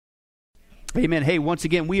Amen. Hey, once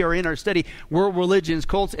again, we are in our study, World Religions,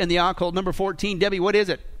 Cults, and the Occult, number 14. Debbie, what is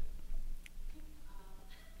it?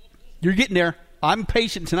 You're getting there. I'm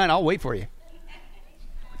patient tonight. I'll wait for you.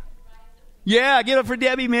 Yeah, give it for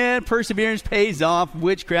Debbie, man. Perseverance pays off.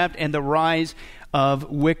 Witchcraft and the rise of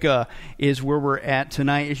Wicca is where we're at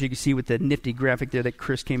tonight, as you can see with the nifty graphic there that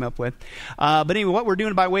Chris came up with. But anyway, what we're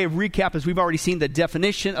doing by way of recap is we've already seen the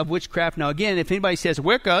definition of witchcraft. Now, again, if anybody says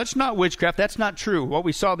Wicca, it's not witchcraft, that's not true. What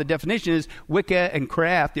we saw, the definition is Wicca and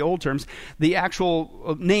craft, the old terms. The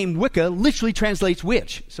actual name Wicca literally translates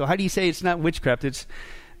witch. So how do you say it's not witchcraft?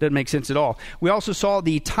 Doesn't make sense at all. We also saw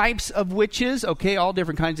the types of witches, okay, all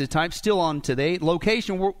different kinds of types, still on today.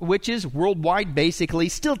 Location witches, worldwide basically,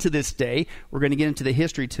 still to this day. We're going to get into the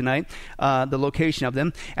history tonight, the location of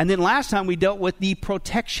them. And then last time we dealt with the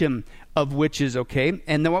protection of witches, okay?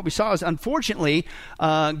 And then what we saw is, unfortunately,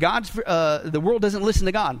 the world doesn't listen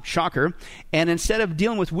to God. Shocker. And instead of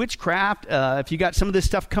dealing with witchcraft, if you got some of this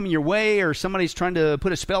stuff coming your way, or somebody's trying to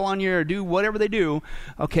put a spell on you or do whatever they do,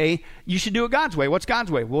 okay, you should do it God's way. What's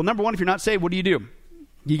God's way? Well, number one, if you're not saved, what do?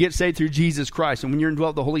 You get saved through Jesus Christ. And when you're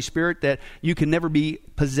indwelt with the Holy Spirit, that you can never be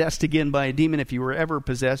possessed again by a demon if you were ever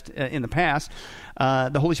possessed in the past.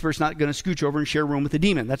 The Holy Spirit's not going to scooch over and share room with a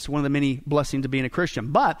demon. That's one of the many blessings of being a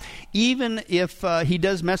Christian. But even if he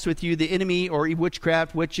does mess with you, the enemy or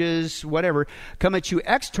witchcraft, witches, whatever, come at you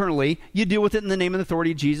externally, you deal with it in the name and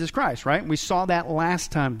authority of Jesus Christ, right? We saw that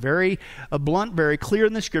last time. Very blunt, very clear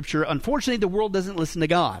in the Scripture. Unfortunately, the world doesn't listen to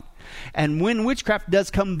God. And when witchcraft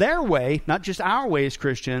does come their way, not just our way as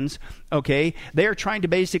Christians, okay, they are trying to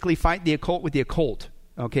basically fight the occult with the occult.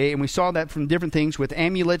 Okay, and we saw that from different things with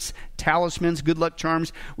amulets, talismans, good luck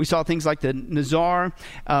charms. We saw things like the Nazar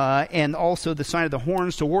and also the sign of the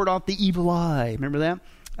horns to ward off the evil eye. Remember that?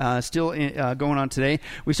 Still going on today.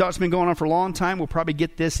 We saw it's been going on for a long time. We'll probably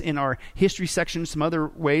get this in our history section some other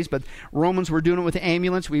ways, but Romans were doing it with the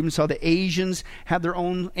amulets. We even saw the Asians have their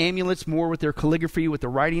own amulets, more with their calligraphy, with the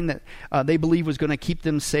writing that they believe was going to keep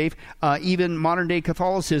them safe. Even modern-day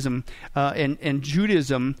Catholicism and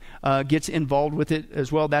Judaism gets involved with it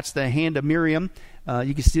as well. That's the hand of Miriam.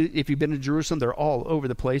 You can see, if you've been to Jerusalem, they're all over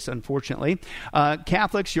the place, unfortunately.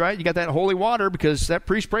 Catholics, you're right, you got that holy water because that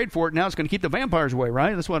priest prayed for it. Now it's going to keep the vampires away,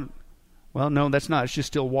 right? That's what. Well, no, that's not. It's just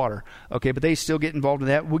still water. Okay, but they still get involved in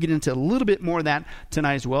that. We'll get into a little bit more of that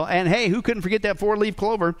tonight as well. And hey, who couldn't forget that 4-leaf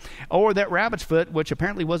clover or that rabbit's foot, which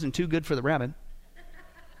apparently wasn't too good for the rabbit.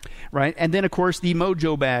 Right? And then, of course, the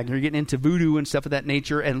mojo bag. You're getting into voodoo and stuff of that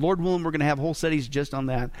nature. And Lord willing, we're going to have whole studies just on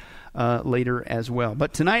that later as well.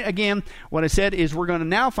 But tonight, again, what I said is we're going to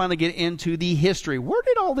now finally get into the history. Where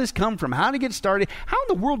did all this come from? How did it get started? How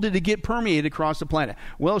in the world did it get permeated across the planet?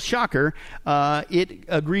 Well, shocker, it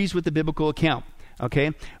agrees with the biblical account.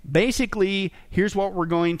 Okay? Basically, here's what we're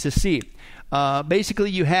going to see. Basically,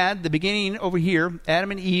 you had the beginning over here,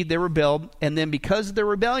 Adam and Eve, they rebelled. And then because of their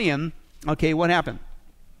rebellion, okay, what happened?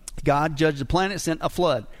 God judged the planet, sent a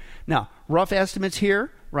flood. Now, rough estimates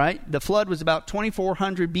here, right? The flood was about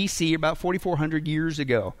 2400 BC, about 4400 years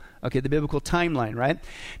ago. Okay, the biblical timeline, right?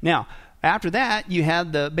 Now, after that, you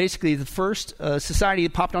had basically the first society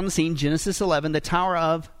that popped on the scene, Genesis 11, the Tower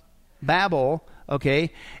of Babel,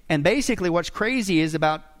 okay? And basically what's crazy is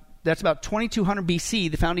that's about 2200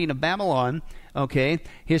 BC, the founding of Babylon, okay?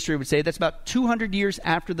 History would say that's about 200 years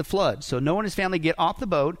after the flood. So Noah and his family get off the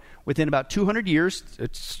boat. Within about 200 years,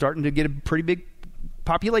 it's starting to get a pretty big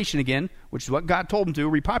population again, which is what God told them to,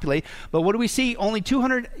 repopulate. But what do we see? Only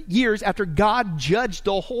 200 years after God judged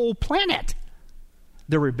the whole planet,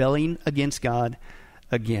 they're rebelling against God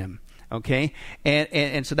again. Okay?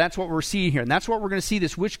 And so that's what we're seeing here. And that's what we're going to see.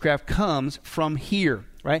 This witchcraft comes from here,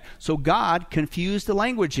 right? So God confused the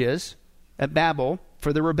languages at Babel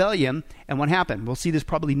for the rebellion. And what happened? We'll see this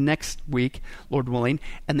probably next week, Lord willing.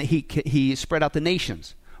 And that he spread out the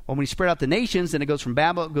nations. Well, when he spread out the nations, then it goes from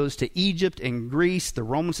Babel, it goes to Egypt and Greece, the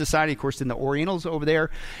Roman society, of course, then the Orientals over there,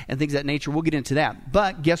 and things of that nature. We'll get into that.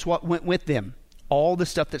 But guess what went with them? All the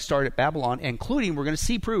stuff that started at Babylon, including, we're going to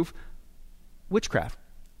see proof, witchcraft.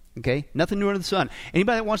 Okay? Nothing new under the sun.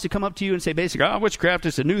 Anybody that wants to come up to you and say, basically, witchcraft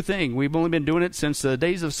is a new thing. We've only been doing it since the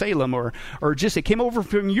days of Salem, or just it came over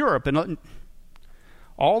from Europe. And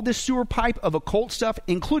all this sewer pipe of occult stuff,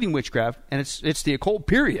 including witchcraft, and it's the occult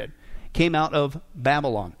period, came out of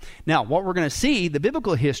Babylon. Now, what we're going to see, the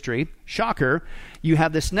biblical history, shocker, you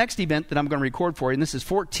have this next event that I'm going to record for you, and this is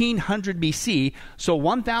 1400 BC, so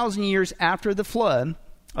 1,000 years after the flood,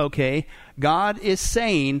 okay, God is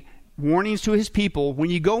saying, warnings to his people, when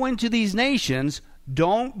you go into these nations,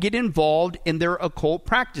 don't get involved in their occult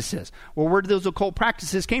practices. Well, where did those occult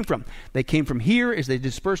practices came from? They came from here as they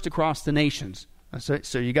dispersed across the nations.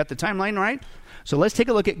 So you got the timeline right? So let's take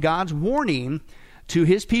a look at God's warning to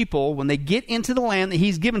his people when they get into the land that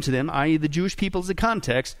he's given to them, i.e. the Jewish people as the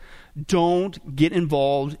context. Don't get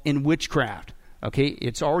involved in witchcraft. Okay,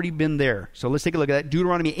 it's already been there. So let's take a look at that.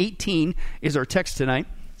 Deuteronomy 18 is our text tonight.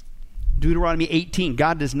 Deuteronomy 18.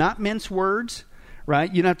 God does not mince words,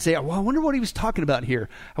 right? You don't have to say, well, I wonder what he was talking about here.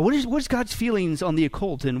 What is God's feelings on the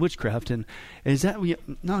occult and witchcraft? And is that,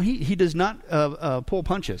 no, he does not pull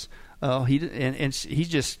punches.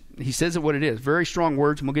 He says it what it is. Very strong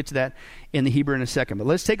words, and we'll get to that in the Hebrew in a second. But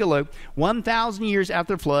let's take a look. 1,000 years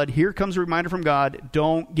after the flood, here comes a reminder from God.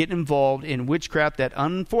 Don't get involved in witchcraft that,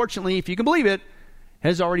 unfortunately, if you can believe it,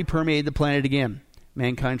 has already permeated the planet again.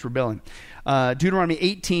 Mankind's rebelling. Deuteronomy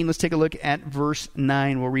 18, let's take a look at verse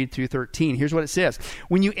 9. We'll read through 13. Here's what it says.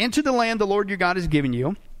 When you enter the land the Lord your God has given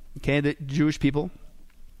you, okay, the Jewish people,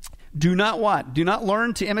 do not what? Do not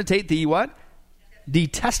learn to imitate the what?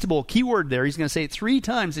 Detestable, key word there. He's going to say it 3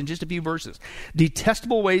 times in just a few verses.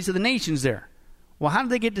 Detestable ways of the nations there. Well, how did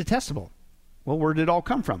they get detestable? Well, where did it all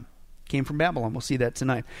come from? Came from Babylon. We'll see that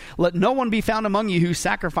tonight. Let no one be found among you who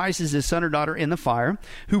sacrifices his son or daughter in the fire,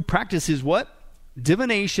 who practices what?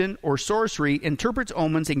 Divination or sorcery, interprets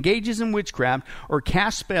omens, engages in witchcraft, or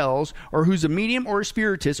casts spells, or who's a medium or a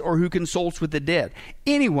spiritist, or who consults with the dead.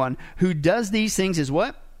 Anyone who does these things is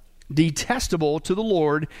what? Detestable to the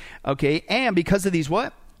Lord, okay, and because of these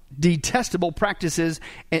what? Detestable practices,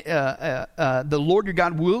 the Lord your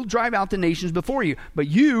God will drive out the nations before you. But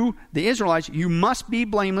you, the Israelites, you must be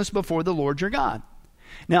blameless before the Lord your God.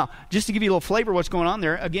 Now, just to give you a little flavor of what's going on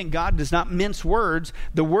there, again, God does not mince words.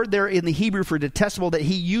 The word there in the Hebrew for detestable that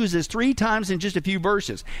he uses 3 times in just a few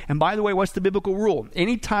verses. And by the way, what's the biblical rule?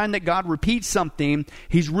 Anytime that God repeats something,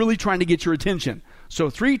 he's really trying to get your attention. So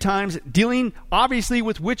 3 times, dealing obviously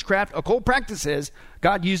with witchcraft, occult practices,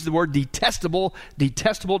 God used the word detestable,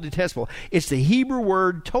 detestable, detestable. It's the Hebrew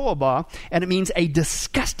word toabah, and it means a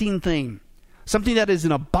disgusting thing. Something that is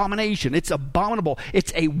an abomination. It's abominable.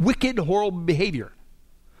 It's a wicked, horrible behavior.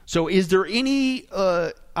 So is there any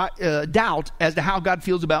doubt as to how God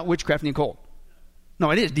feels about witchcraft and the occult? No,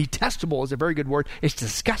 it is. Detestable is a very good word. It's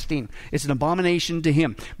disgusting. It's an abomination to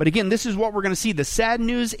him. But again, this is what we're going to see. The sad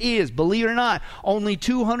news is, believe it or not, only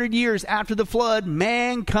 200 years after the flood,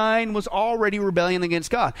 mankind was already rebelling against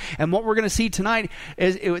God. And what we're going to see tonight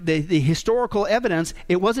is the historical evidence.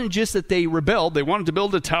 It wasn't just that they rebelled. They wanted to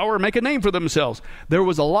build a tower and make a name for themselves. There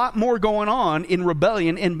was a lot more going on in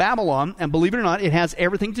rebellion in Babylon. And believe it or not, it has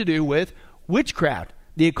everything to do with witchcraft,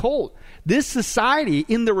 the occult. This society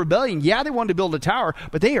in the rebellion, they wanted to build a tower,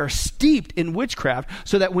 but they are steeped in witchcraft,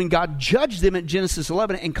 so that when God judged them at Genesis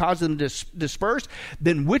 11 and caused them to disperse,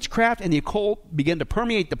 then witchcraft and the occult began to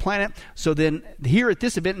permeate the planet. So then here at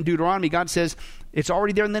this event in Deuteronomy, God says, it's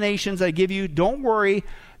already there in the nations I give you. Don't worry.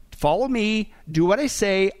 Follow me. Do what I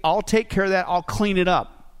say. I'll take care of that. I'll clean it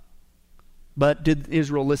up. But did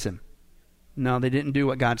Israel listen? No, they didn't do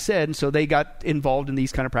what God said, and so they got involved in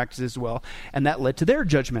these kind of practices as well, and that led to their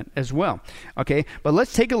judgment as well. Okay, but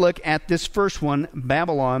let's take a look at this first one,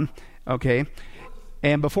 Babylon, okay?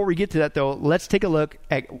 And before we get to that, though, let's take a look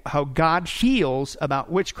at how God feels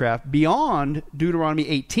about witchcraft beyond Deuteronomy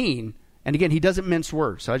 18. And again, he doesn't mince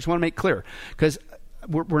words, so I just want to make clear, because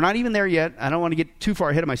we're not even there yet. I don't want to get too far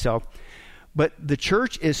ahead of myself, but the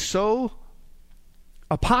church is so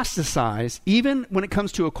apostatize, even when it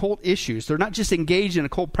comes to occult issues. They're not just engaged in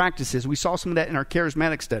occult practices. We saw some of that in our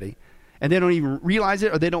charismatic study. And they don't even realize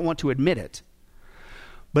it, or they don't want to admit it.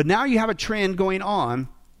 But now you have a trend going on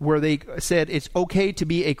where they said it's okay to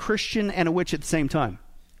be a Christian and a witch at the same time.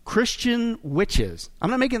 Christian witches. I'm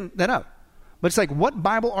not making that up. But it's like, what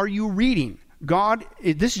Bible are you reading? God,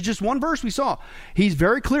 this is just one verse we saw. He's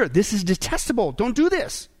very clear. This is detestable. Don't do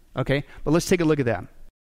this. Okay, but let's take a look at that.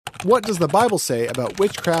 What does the Bible say about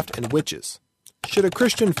witchcraft and witches? Should a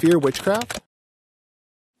Christian fear witchcraft?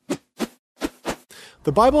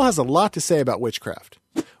 The Bible has a lot to say about witchcraft.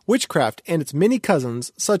 Witchcraft and its many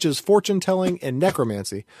cousins, such as fortune-telling and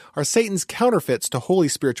necromancy, are Satan's counterfeits to holy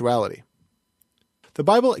spirituality. The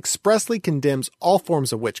Bible expressly condemns all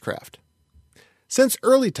forms of witchcraft. Since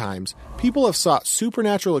early times, people have sought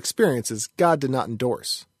supernatural experiences God did not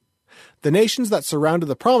endorse. The nations that surrounded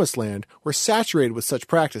the Promised Land were saturated with such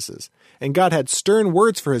practices, and God had stern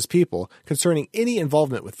words for his people concerning any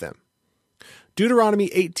involvement with them. Deuteronomy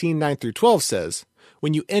 18:9-12 says,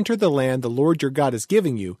 "When you enter the land the Lord your God is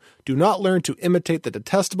giving you, do not learn to imitate the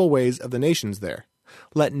detestable ways of the nations there.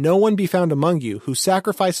 Let no one be found among you who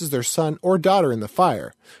sacrifices their son or daughter in the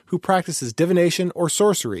fire, who practices divination or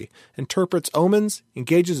sorcery, interprets omens,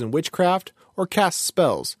 engages in witchcraft, or casts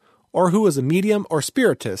spells, or who is a medium or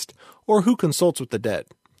spiritist, or who consults with the dead.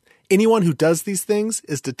 Anyone who does these things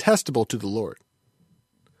is detestable to the Lord.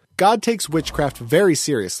 God takes witchcraft very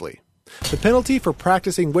seriously. The penalty for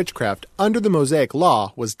practicing witchcraft under the Mosaic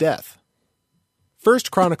law was death. 1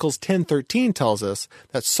 Chronicles 10:13 tells us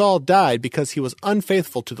that Saul died because he was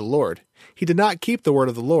unfaithful to the Lord. He did not keep the word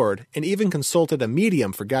of the Lord and even consulted a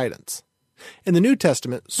medium for guidance. In the New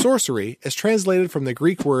Testament, sorcery is translated from the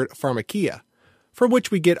Greek word pharmakia, from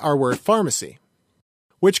which we get our word pharmacy.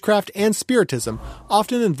 Witchcraft and spiritism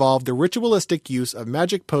often involve the ritualistic use of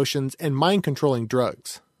magic potions and mind-controlling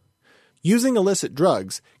drugs. Using illicit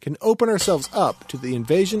drugs can open ourselves up to the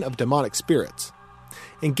invasion of demonic spirits.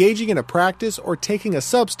 Engaging in a practice or taking a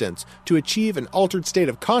substance to achieve an altered state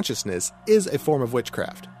of consciousness is a form of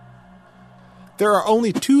witchcraft. There are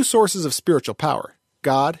only two sources of spiritual power,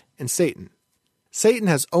 God and Satan. Satan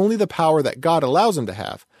has only the power that God allows him to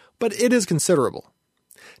have, but it is considerable.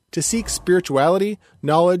 To seek spirituality,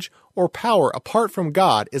 knowledge, or power apart from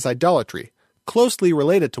God is idolatry, closely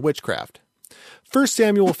related to witchcraft. 1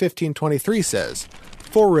 Samuel 15:23 says,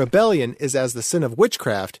 "For rebellion is as the sin of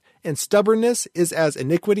witchcraft, and stubbornness is as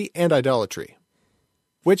iniquity and idolatry."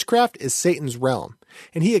 Witchcraft is Satan's realm,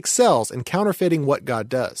 and he excels in counterfeiting what God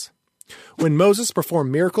does. When Moses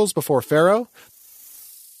performed miracles before Pharaoh,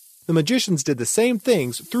 the magicians did the same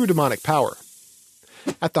things through demonic power.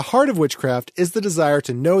 At the heart of witchcraft is the desire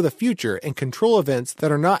to know the future and control events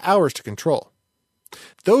that are not ours to control.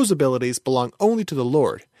 Those abilities belong only to the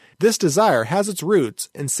Lord. This desire has its roots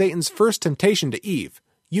in Satan's first temptation to Eve: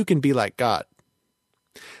 you can be like God.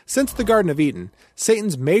 Since the Garden of Eden,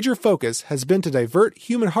 Satan's major focus has been to divert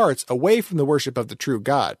human hearts away from the worship of the true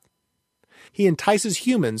God. He entices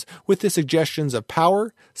humans with the suggestions of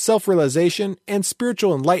power, self-realization, and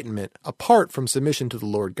spiritual enlightenment apart from submission to the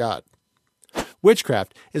Lord God.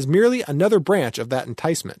 Witchcraft is merely another branch of that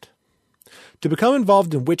enticement. To become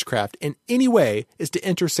involved in witchcraft in any way is to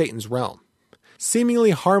enter Satan's realm. Seemingly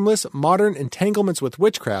harmless modern entanglements with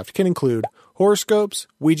witchcraft can include horoscopes,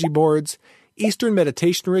 Ouija boards, Eastern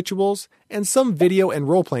meditation rituals, and some video and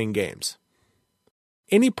role-playing games.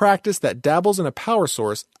 Any practice that dabbles in a power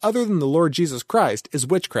source other than the Lord Jesus Christ is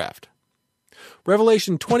witchcraft.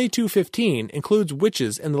 Revelation 22:15 includes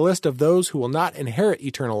witches in the list of those who will not inherit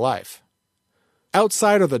eternal life.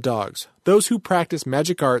 Outside are the dogs, those who practice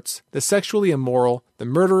magic arts, the sexually immoral, the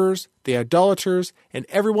murderers, the idolaters, and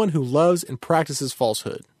everyone who loves and practices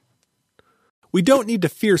falsehood. We don't need to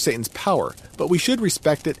fear Satan's power, but we should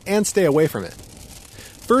respect it and stay away from it.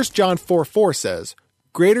 1 John 4:4 says,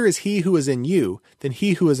 "Greater is he who is in you than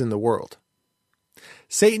he who is in the world."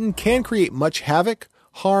 Satan can create much havoc,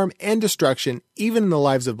 harm, and destruction even in the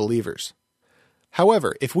lives of believers.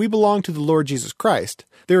 However, if we belong to the Lord Jesus Christ,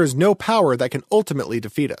 there is no power that can ultimately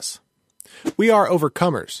defeat us. We are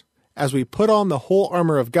overcomers as we put on the whole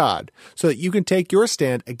armor of God so that you can take your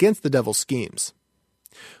stand against the devil's schemes.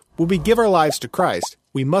 When we give our lives to Christ,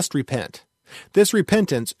 we must repent. This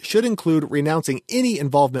repentance should include renouncing any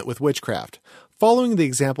involvement with witchcraft, following the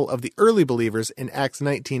example of the early believers in Acts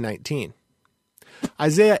 19:19.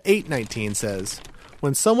 Isaiah 8:19 says,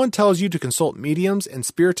 "When someone tells you to consult mediums and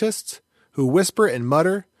spiritists, who whisper and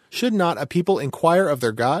mutter, should not a people inquire of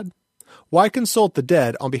their God? Why consult the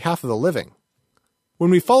dead on behalf of the living?" When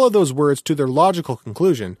we follow those words to their logical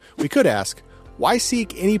conclusion, we could ask, why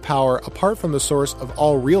seek any power apart from the source of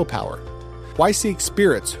all real power? Why seek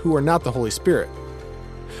spirits who are not the Holy Spirit?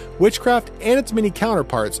 Witchcraft and its many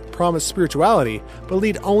counterparts promise spirituality, but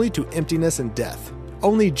lead only to emptiness and death.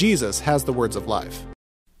 Only Jesus has the words of life.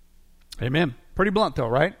 Amen. Pretty blunt, though,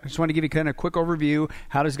 right? I just want to give you kind of a quick overview.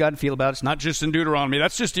 How does God feel about it? It's not just in Deuteronomy.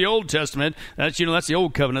 That's just the Old Testament. That's the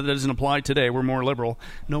old covenant that doesn't apply today. We're more liberal.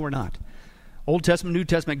 No, we're not. Old Testament, New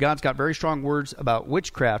Testament, God's got very strong words about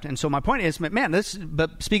witchcraft. And so my point is, man,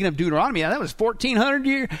 but speaking of Deuteronomy, that was 1400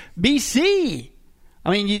 years BC.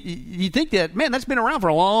 I mean, you think that, man, that's been around for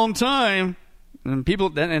a long time. And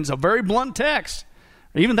it's a very blunt text.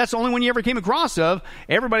 Even that's the only one you ever came across of.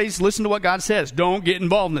 Everybody's listened to what God says. Don't get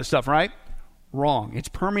involved in this stuff, right? Wrong. It's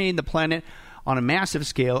permeating the planet on a massive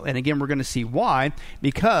scale. And again, we're going to see why.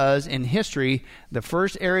 Because in history, the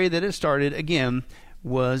first area that it started, again,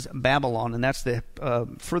 was Babylon, and that's the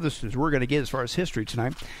furthest we're going to get as far as history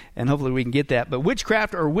tonight, and hopefully we can get that. But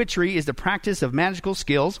witchcraft or witchery is the practice of magical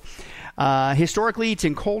skills. Historically, it's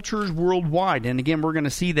in cultures worldwide, and again, we're going to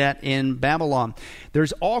see that in Babylon.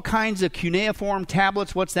 There's all kinds of cuneiform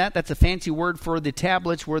tablets. What's that? That's a fancy word for the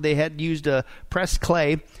tablets where they had used pressed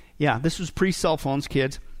clay. Yeah, this was pre-cell phones,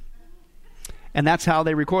 kids. And that's how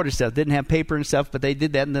they recorded stuff. They didn't have paper and stuff, but they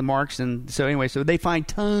did that in the marks. And so anyway, so they find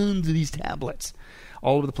tons of these tablets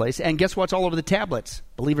all over the place. And guess what's all over the tablets?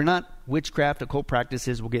 Believe it or not, witchcraft, occult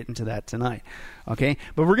practices. We'll get into that tonight. Okay?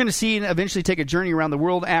 But we're going to see and eventually take a journey around the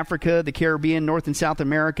world, Africa, the Caribbean, North and South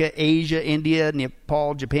America, Asia, India,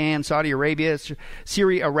 Nepal, Japan, Saudi Arabia,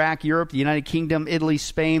 Syria, Iraq, Europe, the United Kingdom, Italy,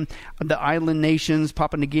 Spain, the island nations,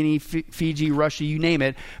 Papua New Guinea, Fiji, Russia, you name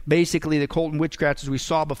it. Basically, the occult and witchcraft, as we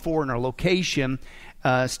saw before in our location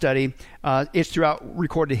study, it's throughout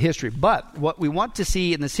recorded history. But what we want to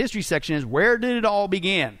see in this history section is, where did it all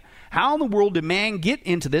begin? How in the world did man get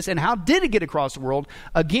into this, and how did it get across the world?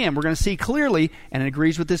 Again, we're going to see clearly, and it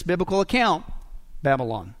agrees with this biblical account,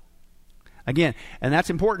 Babylon. Again, and that's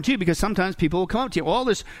important too, because sometimes people will come up to you, well,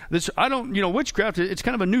 this I don't, witchcraft, it's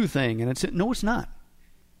kind of a new thing. And no, it's not.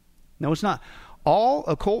 No, it's not. All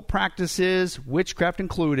occult practices, witchcraft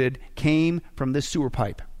included, came from this sewer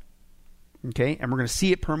pipe. Okay, and we're going to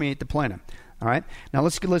see it permeate the planet. All right, now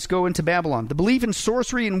let's go into Babylon. The belief in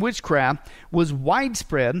sorcery and witchcraft was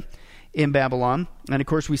widespread in Babylon, and of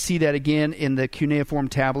course we see that again in the cuneiform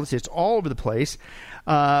tablets. It's all over the place.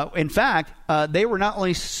 In fact, they were not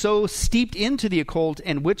only so steeped into the occult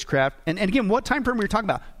and witchcraft, and again, what time frame we were talking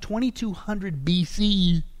about? 2200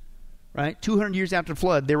 BC, right? 200 years after the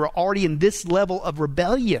flood, they were already in this level of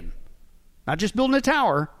rebellion. Not just building a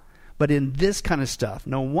tower, but in this kind of stuff.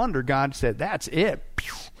 No wonder God said, that's it,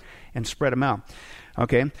 and spread them out.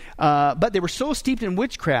 Okay, but they were so steeped in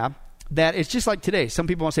witchcraft that it's just like today. Some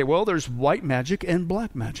people want to say, well, there's white magic and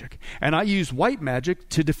black magic, and I use white magic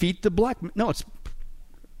to defeat the black. No, it's. Do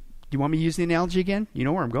you want me to use the analogy again? You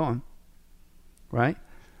know where I'm going, right?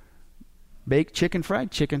 Baked chicken, fried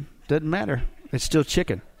chicken, doesn't matter. It's still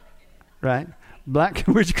chicken, right? Black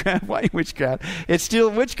witchcraft, white witchcraft. It's still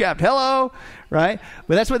witchcraft. Hello, right?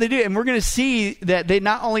 But that's what they do. And we're going to see that they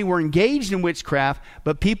not only were engaged in witchcraft,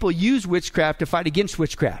 but people use witchcraft to fight against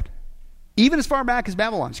witchcraft. Even as far back as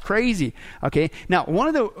Babylon. It's crazy. Okay. Now, one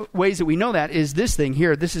of the ways that we know that is this thing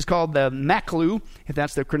here. This is called the Maklu, if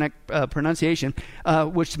that's the correct pronunciation,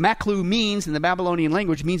 which Maklu means in the Babylonian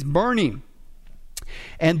language means burning.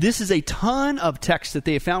 And this is a ton of text that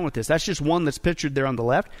they have found with this. That's just one that's pictured there on the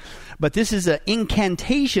left. But this is an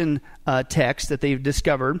incantation text that they've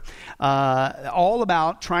discovered, all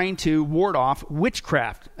about trying to ward off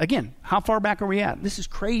witchcraft. Again, how far back are we at? This is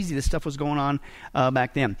crazy. This stuff was going on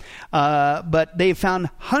back then. But they've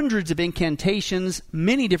found hundreds of incantations,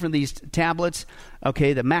 many different of these tablets,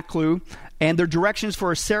 okay, the Maklu, and their directions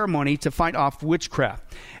for a ceremony to fight off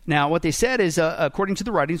witchcraft. Now, what they said is, according to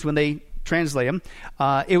the writings, when they translate them,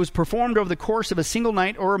 it was performed over the course of a single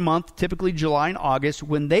night or a month, typically July and August,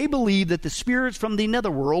 when they believed that the spirits from the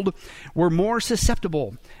netherworld were more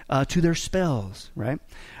susceptible to their spells, right?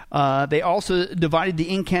 They also divided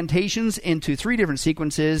the incantations into 3 different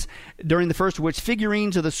sequences, during the first of which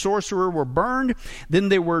figurines of the sorcerer were burned, then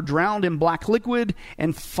they were drowned in black liquid,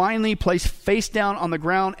 and finally placed face down on the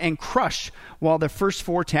ground and crushed while the first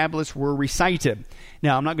 4 tablets were recited.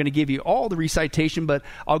 Now, I'm not going to give you all the recitation, but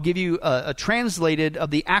I'll give you a translated of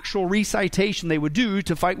the actual recitation they would do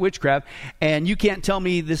to fight witchcraft, and you can't tell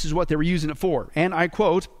me this is what they were using it for. And I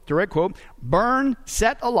quote, direct quote, "Burn,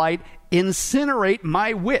 set alight, incinerate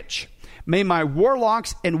my witch. May my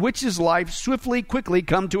warlocks and witches' life swiftly, quickly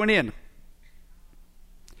come to an end."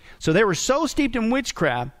 So they were so steeped in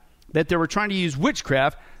witchcraft that they were trying to use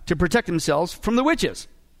witchcraft to protect themselves from the witches.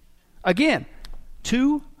 Again,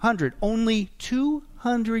 only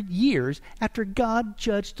 200 years after God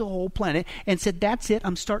judged the whole planet and said, that's it,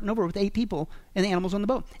 I'm starting over with 8 people and the animals on the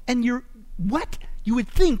boat. And what? You would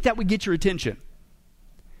think that would get your attention.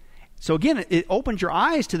 So again, it opens your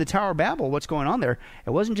eyes to the Tower of Babel, what's going on there. It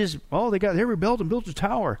wasn't just, they rebelled and built a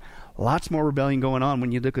tower. Lots more rebellion going on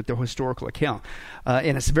when you look at the historical account.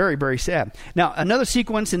 And it's very, very sad. Now, another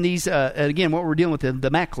sequence in these, again, what we're dealing with, the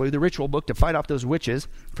Maklu, the ritual book to fight off those witches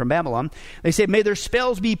from Babylon. They say, may their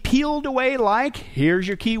spells be peeled away like, here's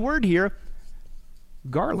your key word here,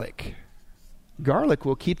 garlic. Garlic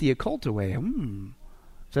will keep the occult away.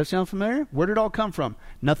 Does that sound familiar? Where did it all come from?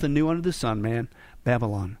 Nothing new under the sun, man.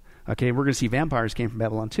 Babylon. Okay, we're going to see vampires came from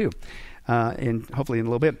Babylon too, and hopefully in a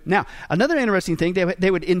little bit. Now, another interesting thing,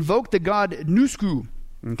 they would invoke the god Nusku,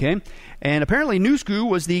 okay? And apparently Nusku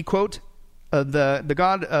was the, quote, the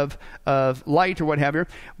god of light or what have you,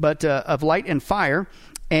 but of light and fire.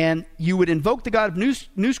 And you would invoke the god of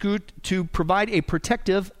Nusku to provide a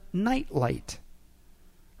protective night light,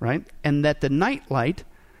 right? And that the night light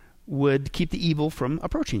would keep the evil from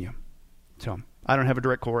approaching you. So I don't have a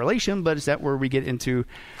direct correlation, but is that where we get into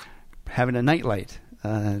having a night light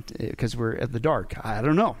because we're at the dark? I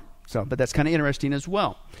don't know. So, but that's kind of interesting as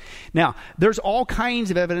well. Now, there's all kinds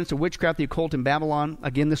of evidence of witchcraft, the occult in Babylon.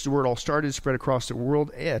 Again, this is where it all started, spread across the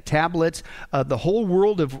world. Tablets, the whole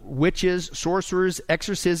world of witches, sorcerers,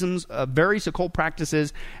 exorcisms, various occult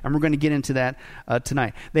practices, and we're going to get into that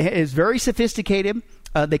tonight. It's very sophisticated.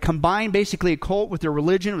 They combined basically occult with their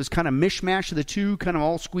religion. It was kind of mishmash of the two, kind of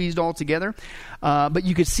all squeezed all together. But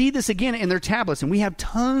you could see this again in their tablets, and we have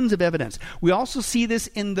tons of evidence. We also see this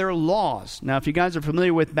in their laws. Now, if you guys are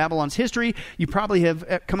familiar with Babylon's history, you probably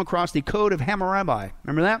have come across the Code of Hammurabi.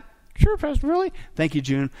 Remember that? Sure, Pastor, really? Thank you,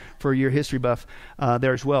 June, for your history buff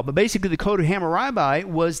there as well. But basically, the Code of Hammurabi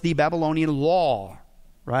was the Babylonian law,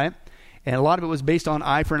 right? And a lot of it was based on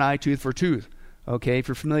eye for an eye, tooth for tooth. Okay, if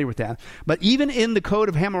you're familiar with that. But even in the Code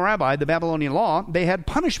of Hammurabi, the Babylonian law, they had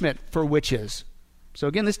punishment for witches. So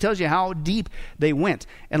again, this tells you how deep they went.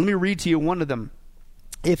 And let me read to you one of them.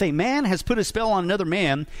 If a man has put a spell on another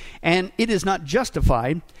man, and it is not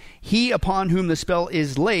justified, he upon whom the spell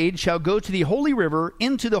is laid shall go to the holy river,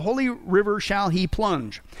 into the holy river shall he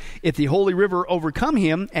plunge. If the holy river overcome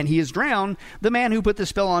him, and he is drowned, the man who put the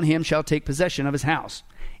spell on him shall take possession of his house.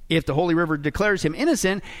 If the holy river declares him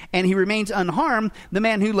innocent, and he remains unharmed, the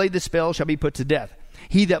man who laid the spell shall be put to death.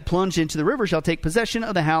 He that plunged into the river shall take possession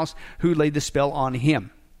of the house who laid the spell on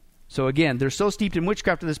him. So again, they're so steeped in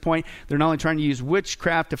witchcraft at this point, they're not only trying to use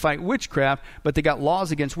witchcraft to fight witchcraft, but they got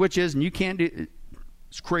laws against witches, and you can't do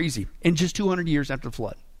it's crazy. In just 200 years after the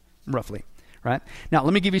flood, roughly. Right? Now,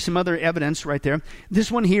 let me give you some other evidence right there.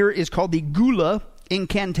 This one here is called the Gula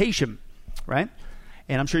incantation. Right?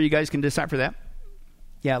 And I'm sure you guys can decipher that.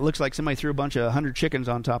 Yeah, it looks like somebody threw a bunch of 100 chickens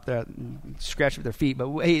on top there, scratched with their feet.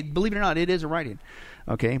 But hey, believe it or not, it is a writing.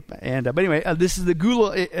 Okay, and but anyway, this is the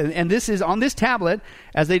Gula, and this is on this tablet,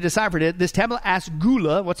 as they deciphered it. This tablet asks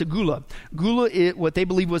Gula, what's a Gula? Gula is what they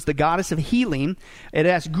believe was the goddess of healing. It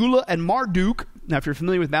asks Gula and Marduk. Now, if you're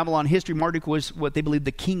familiar with Babylon history, Marduk was what they believed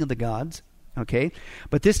the king of the gods. Okay,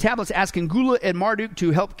 but this tablet's asking Gula and Marduk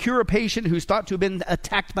to help cure a patient who's thought to have been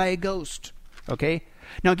attacked by a ghost. Okay,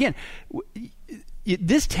 now again,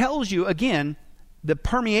 this tells you, again, the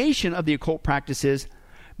permeation of the occult practices,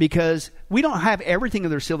 because we don't have everything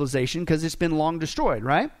of their civilization because it's been long destroyed,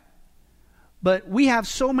 right? But we have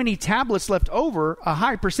so many tablets left over, a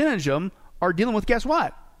high percentage of them are dealing with, guess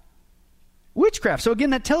what? Witchcraft. So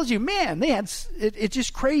again, that tells you, man, they had it's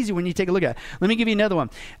just crazy when you take a look at it. Let me give you another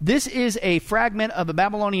one. This is a fragment of a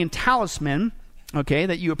Babylonian talisman, okay,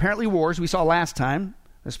 that you apparently wore, as we saw last time.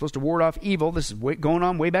 It's supposed to ward off evil. This is going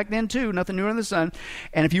on way back then, too. Nothing new under the sun.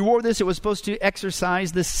 And if you wore this, it was supposed to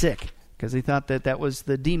exorcise the sick, because they thought that was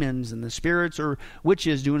the demons and the spirits or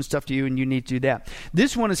witches doing stuff to you, and you need to do that.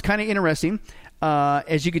 This one is kind of interesting.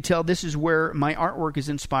 As you can tell, this is where my artwork is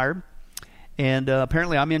inspired. And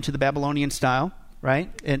apparently I'm into the Babylonian style, right?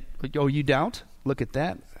 And oh, you doubt? Look at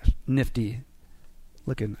that. Nifty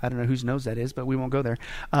looking. I don't know whose nose that is, but we won't go there.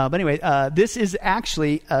 But anyway, this is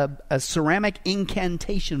actually a ceramic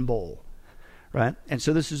incantation bowl, right? And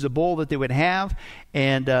so this is a bowl that they would have,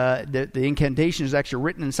 and the incantation is actually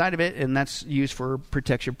written inside of it, and that's used for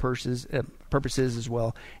protection purposes as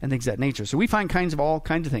well, and things of that nature. So we find all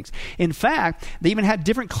kinds of things. In fact, they even had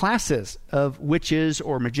different classes of witches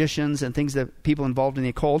or magicians and things that people involved in the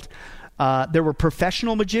occult. There were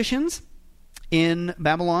professional magicians in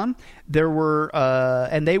Babylon. There were,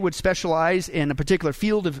 and they would specialize in a particular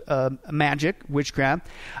field of magic, witchcraft.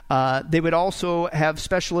 They would also have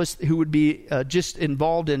specialists who would be just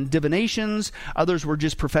involved in divinations. Others were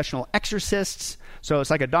just professional exorcists. So it's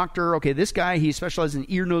like a doctor. Okay, this guy, he specializes in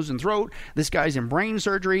ear, nose, and throat. This guy's in brain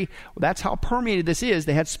surgery. Well, that's how permeated this is.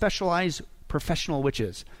 They had specialized professional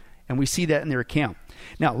witches, and we see that in their account.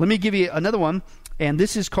 Now, let me give you another one, and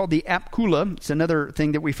this is called the Apkula. It's another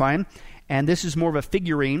thing that we find. And this is more of a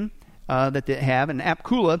figurine that they have. And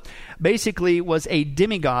Apkula basically was a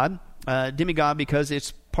demigod. Demigod because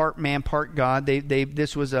it's part man, part god.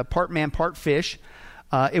 This was a part man, part fish.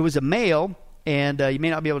 It was a male, and you may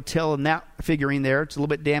not be able to tell in that figurine there. It's a little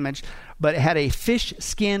bit damaged. But it had a fish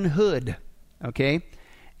skin hood. Okay?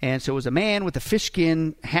 And so it was a man with a fish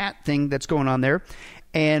skin hat thing that's going on there.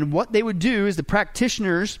 And what they would do is the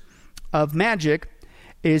practitioners of magic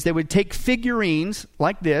is they would take figurines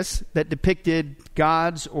like this that depicted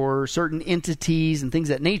gods or certain entities and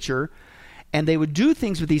things of that nature, and they would do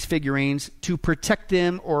things with these figurines to protect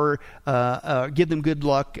them or give them good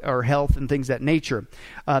luck or health and things of that nature.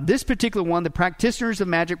 This particular one, the practitioners of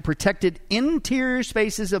magic protected interior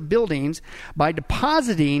spaces of buildings by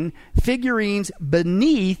depositing figurines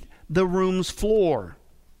beneath the room's floor.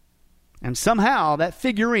 And somehow that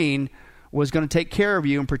figurine was going to take care of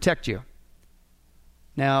you and protect you.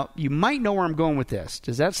 Now, you might know where I'm going with this.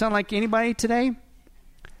 Does that sound like anybody today?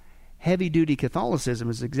 heavy-duty Catholicism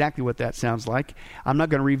is exactly what that sounds like. I'm not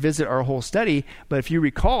going to revisit our whole study, but if you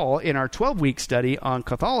recall, in our 12-week study on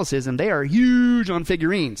Catholicism, they are huge on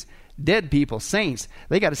figurines. Dead people, saints.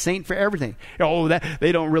 They got a saint for everything. Oh,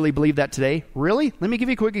 they don't really believe that today. Really? Let me give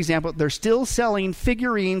you a quick example. They're still selling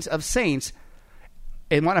figurines of saints.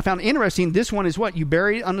 And what I found interesting, this one is what? You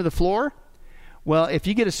bury it under the floor? Well, if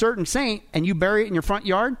you get a certain saint and you bury it in your front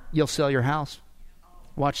yard, you'll sell your house.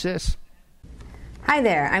 Watch this. Hi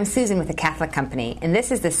there, I'm Susan with the Catholic Company, and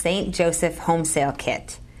this is the St. Joseph Home Sale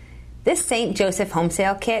Kit. This St. Joseph Home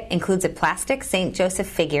Sale Kit includes a plastic St. Joseph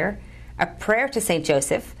figure, a prayer to St.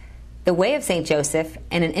 Joseph, the Way of St. Joseph,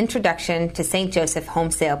 and an introduction to St. Joseph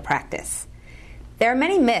home sale practice. There are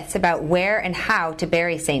many myths about where and how to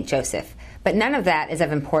bury St. Joseph, but none of that is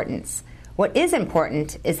of importance. What is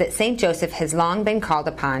important is that St. Joseph has long been called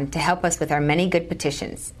upon to help us with our many good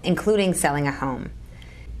petitions, including selling a home.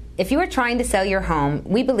 If you are trying to sell your home,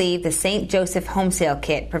 we believe the St. Joseph Home Sale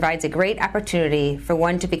Kit provides a great opportunity for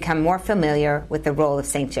one to become more familiar with the role of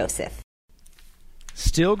St. Joseph.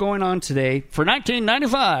 Still going on today for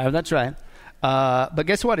 1995. That's right. But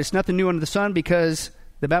guess what? It's nothing new under the sun because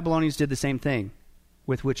the Babylonians did the same thing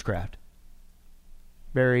with witchcraft.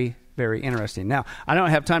 Very, very interesting. Now, I don't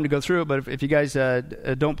have time to go through it, but if you guys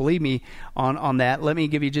don't believe me on that, let me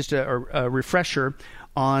give you just a refresher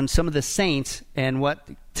on some of the saints and what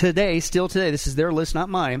still today, this is their list, not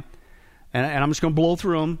mine, and I'm just going to blow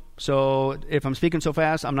through them. So if I'm speaking so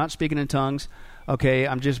fast, I'm not speaking in tongues. Okay,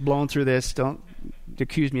 I'm just blowing through this. Don't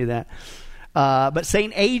accuse me of that. But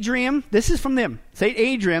St. Adrian, this is from them. St.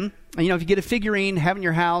 Adrian, if you get a figurine, have it in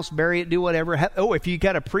your house, bury it, do whatever. If you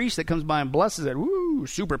got a priest that comes by and blesses it, woo,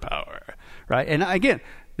 superpower, right? And again,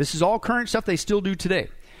 this is all current stuff they still do today,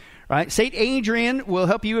 right? St. Adrian will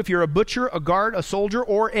help you if you're a butcher, a guard, a soldier,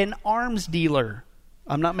 or an arms dealer.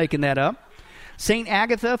 I'm not making that up. St.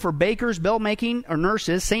 Agatha for bakers, bell making, or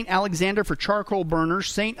nurses. St. Alexander for charcoal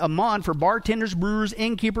burners. St. Amand for bartenders, brewers,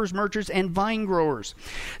 innkeepers, merchants, and vine growers.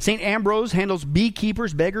 St. Ambrose handles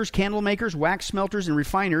beekeepers, beggars, candle makers, wax smelters, and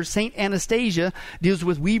refiners. St. Anastasia deals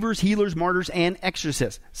with weavers, healers, martyrs, and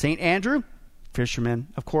exorcists. St. Andrew, fishermen,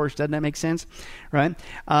 of course. Doesn't that make sense? Right?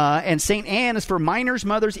 And St. Anne is for miners,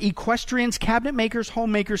 mothers, equestrians, cabinet makers,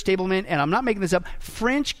 homemakers, stablemen, and I'm not making this up,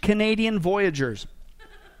 French-Canadian voyagers.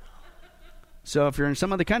 So if you're in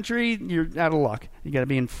some other country, you're out of luck. You got to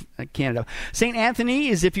be in Canada. St. Anthony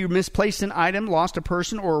is if you misplaced an item, lost a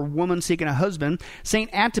person, or a woman seeking a husband. St.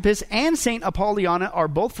 Antipas and St. Apolliana are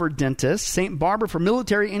both for dentists. St. Barbara for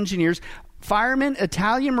military engineers, firemen,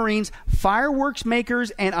 Italian Marines, fireworks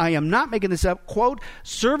makers, and I am not making this up, quote,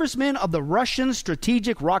 servicemen of the Russian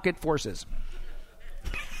Strategic Rocket Forces.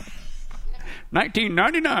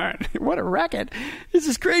 1999. What a racket. This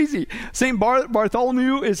is crazy. St.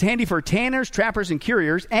 Bartholomew is handy for tanners, trappers, and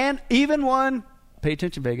couriers, and even one, pay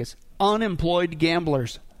attention, Vegas, unemployed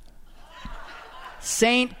gamblers.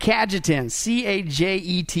 St. Cajetan,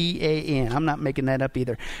 Cajetan. I'm not making that up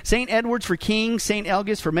either. St. Edward's for kings, St.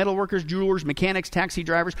 Elgus for metalworkers, jewelers, mechanics, taxi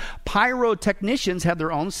drivers. Pyrotechnicians have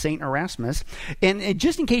their own, St. Erasmus. And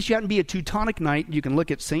just in case you happen to be a Teutonic Knight, you can look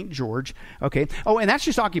at St. George. Okay. Oh, and that's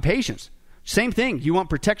just occupations. Same thing. You want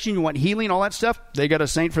protection, you want healing, all that stuff. They got a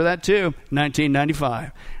saint for that too.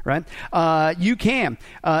 1995, right? You can.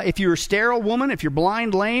 If you're a sterile woman, if you're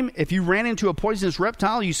blind, lame, if you ran into a poisonous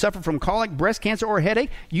reptile, you suffer from colic, breast cancer, or headache,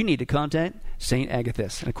 you need to contact St.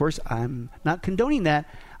 Agathis. And of course, I'm not condoning that.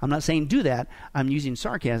 I'm not saying do that. I'm using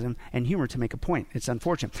sarcasm and humor to make a point. It's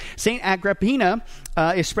unfortunate. St. Agrippina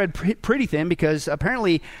is spread pretty thin because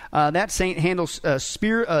apparently that saint handles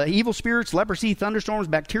evil spirits, leprosy, thunderstorms,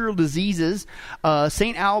 bacterial diseases.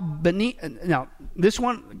 St. Albany. Now, this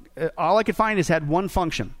one, all I could find is had one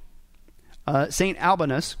function. St.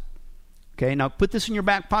 Albanus. Okay, now put this in your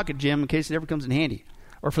back pocket, Jim, in case it ever comes in handy.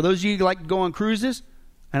 Or for those of you who like to go on cruises,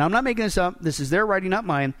 and I'm not making this up. This is their writing, not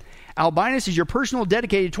mine. Albinus is your personal,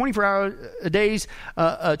 dedicated 24 hours a day,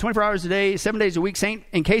 7 days a week saint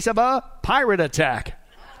in case of a pirate attack.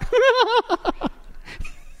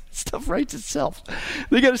 Stuff writes itself.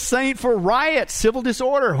 They got a saint for riots, civil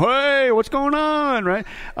disorder. Hey, what's going on, right?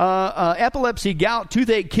 Epilepsy, gout,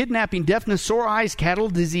 toothache, kidnapping, deafness, sore eyes, cattle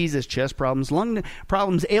diseases, chest problems, lung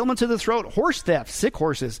problems, ailments of the throat, horse theft, sick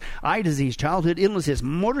horses, eye disease, childhood illnesses,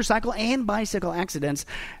 motorcycle and bicycle accidents,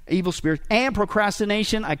 evil spirits, and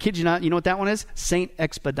procrastination. I kid you not. You know what that one is? Saint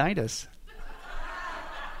Expeditus.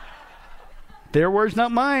 Their words,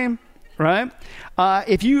 not mine. Right?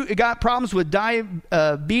 If you got problems with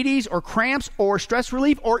diabetes or cramps or stress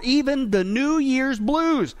relief or even the New Year's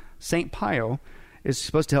blues, St. Pio is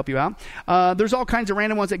supposed to help you out. There's all kinds of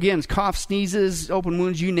random ones. Again, cough, sneezes, open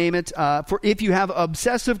wounds, you name it. For if you have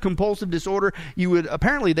obsessive compulsive disorder, you would,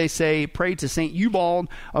 apparently they say, pray to St. Ubald.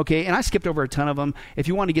 Okay, and I skipped over a ton of them. If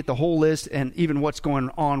you want to get the whole list and even what's going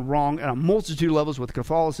on wrong at a multitude of levels with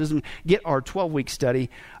Catholicism, get our 12-week study.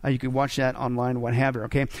 You can watch that online, what have you,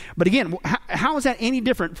 okay? But again, how is that any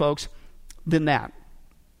different, folks, than that?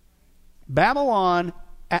 Babylon,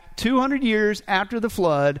 at 200 years after the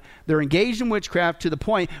flood, they're engaged in witchcraft to the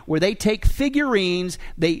point where they take figurines,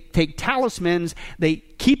 they take talismans, they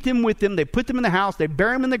keep them with them, they put them in the house, they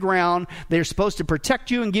bury them in the ground, they're supposed to protect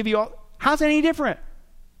you and give you all. How's that any different?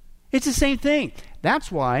 It's the same thing. That's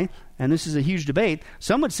why, and this is a huge debate,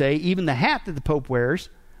 some would say even the hat that the Pope wears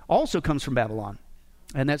also comes from Babylon.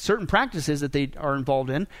 And that certain practices that they are involved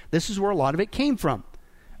in, this is where a lot of it came from.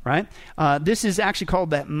 Right? This is actually called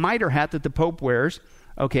that mitre hat that the Pope wears,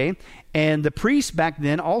 okay? And the priests back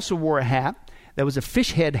then also wore a hat that was a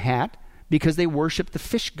fish head hat because they worshiped the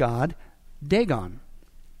fish god Dagon,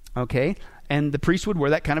 okay? And the priests would wear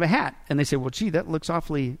that kind of a hat. And they say, well, gee, that looks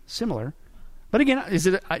awfully similar. But again,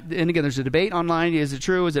 and again, there's a debate online. Is it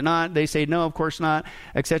true? Is it not? They say, no, of course not,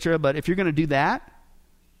 etc. But if you're going to do that,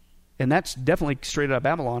 and that's definitely straight out of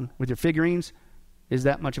Babylon with your figurines, is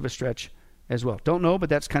that much of a stretch as well? Don't know, but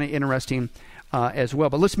that's kind of interesting as well.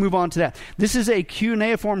 But let's move on to that. This is a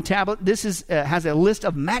cuneiform tablet. This is has a list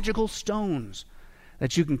of magical stones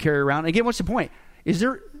that you can carry around. Again, what's the point?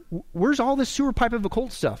 Where's all this sewer pipe of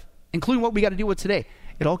occult stuff, including what we got to deal with today?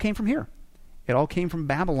 It all came from here. It all came from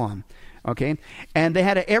Babylon. Okay, and they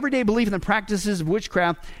had an everyday belief in the practices of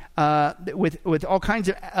witchcraft with all kinds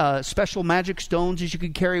of special magic stones that you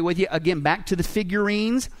could carry with you. Again, back to the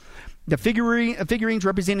figurines. The figurines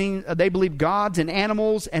representing, they believe, gods and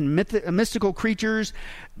animals and mystical creatures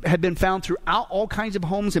had been found throughout all kinds of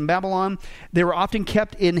homes in Babylon. They were often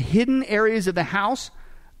kept in hidden areas of the house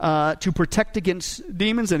to protect against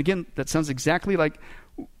demons. And again, that sounds exactly like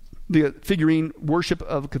the figurine worship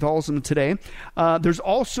of Catholicism today. There's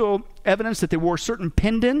also evidence that they wore certain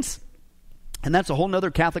pendants. And that's a whole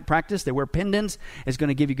other Catholic practice. They wear pendants. It's going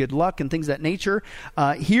to give you good luck and things of that nature.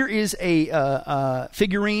 Here is a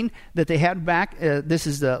figurine that they had back. This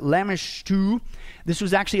is the Lamashtu. This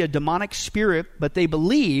was actually a demonic spirit, but they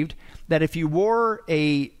believed that if you wore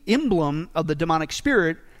a emblem of the demonic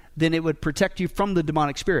spirit, then it would protect you from the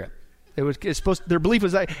demonic spirit. Their belief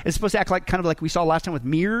was that it's supposed to act like kind of like we saw last time with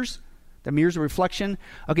mirrors. The mirrors of reflection.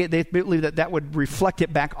 Okay, they believe that would reflect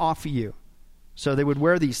it back off of you. So they would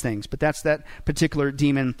wear these things, but that's that particular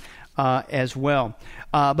demon as well.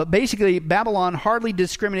 But basically, Babylon hardly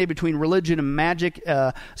discriminated between religion and magic.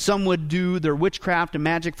 Some would do their witchcraft and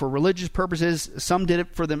magic for religious purposes. Some did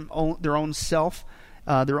it for their own self,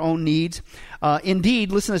 their own needs.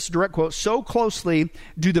 Indeed, listen to this direct quote, so closely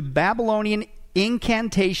do the Babylonian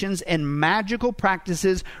incantations and magical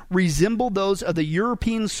practices resemble those of the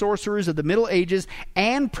European sorcerers of the Middle Ages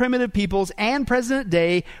and primitive peoples and present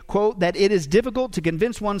day, quote, that it is difficult to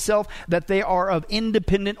convince oneself that they are of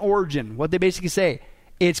independent origin. What they basically say,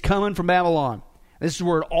 it's coming from Babylon. This is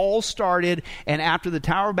where it all started, and after the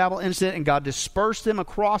Tower of Babel incident and God dispersed them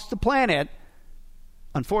across the planet,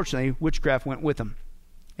 unfortunately, witchcraft went with them,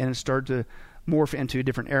 and it started to morph into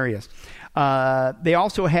different areas. They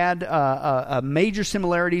also had major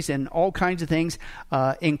similarities in all kinds of things,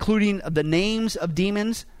 including the names of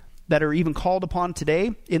demons that are even called upon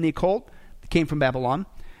today in the occult that came from Babylon.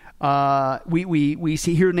 We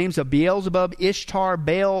see here names of Beelzebub, Ishtar,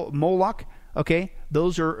 Baal, Moloch. Okay,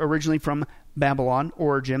 those are originally from Babylon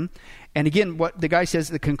origin. And again, what the guy says,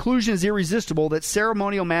 the conclusion is irresistible that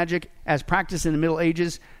ceremonial magic as practiced in the Middle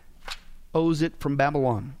Ages owes it from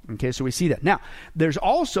Babylon. Okay, so we see that. Now, there's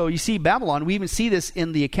also, you see Babylon, we even see this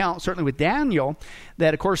in the account, certainly with Daniel,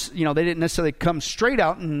 that of course, they didn't necessarily come straight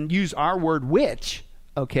out and use our word witch,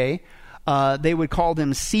 okay? They would call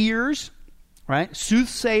them seers, right?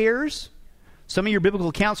 Soothsayers. Some of your biblical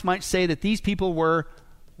accounts might say that these people were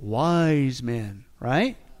wise men,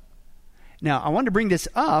 right? Now, I wanted to bring this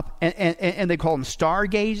up, and they call them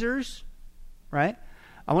stargazers, right?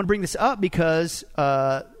 I want to bring this up because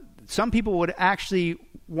some people would actually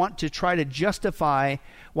want to try to justify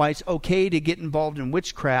why it's okay to get involved in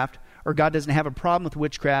witchcraft, or God doesn't have a problem with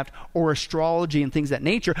witchcraft or astrology and things of that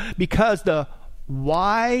nature, because the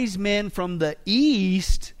wise men from the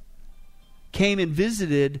East came and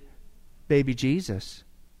visited baby Jesus.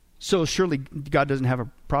 So surely God doesn't have a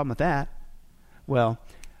problem with that. Well,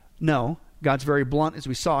 no. God's very blunt, as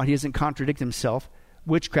we saw. He doesn't contradict himself.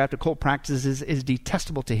 Witchcraft, occult practices is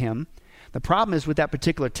detestable to him. The problem is with that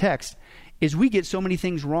particular text is we get so many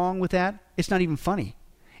things wrong with that, it's not even funny.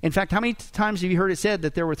 In fact, how many times have you heard it said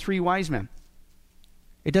that there were 3 wise men?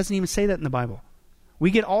 It doesn't even say that in the Bible.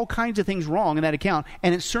 We get all kinds of things wrong in that account,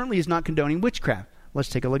 and it certainly is not condoning witchcraft. Let's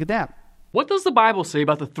take a look at that. What does the Bible say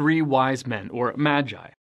about the 3 wise men, or magi?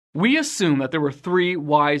 We assume that there were 3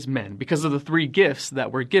 wise men because of the 3 gifts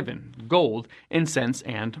that were given: gold, incense,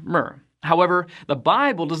 and myrrh. However, the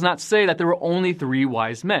Bible does not say that there were only 3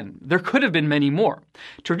 wise men. There could have been many more.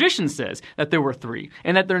 Tradition says that there were 3,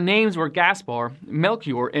 and that their names were Gaspar,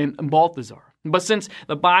 Melchior, and Balthazar. But since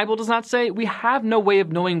the Bible does not say, we have no way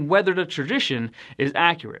of knowing whether the tradition is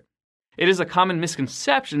accurate. It is a common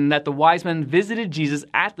misconception that the wise men visited Jesus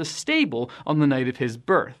at the stable on the night of his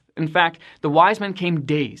birth. In fact, the wise men came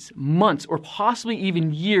days, months, or possibly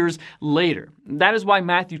even years later. That is why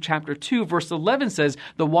Matthew chapter 2, verse 11 says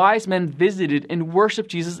the wise men visited and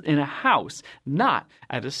worshiped Jesus in a house, not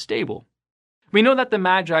at a stable. We know that the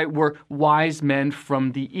Magi were wise men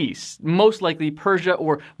from the east, most likely Persia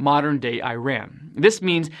or modern-day Iran. This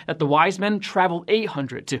means that the wise men traveled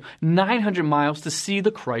 800 to 900 miles to see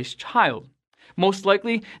the Christ child. Most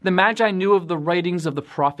likely, the Magi knew of the writings of the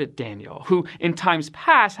prophet Daniel, who in times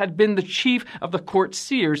past had been the chief of the court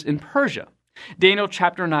seers in Persia. Daniel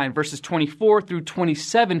chapter 9, verses 24 through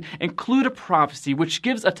 27 include a prophecy which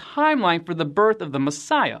gives a timeline for the birth of the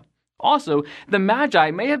Messiah. Also, the Magi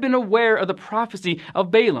may have been aware of the prophecy of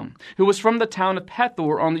Balaam, who was from the town of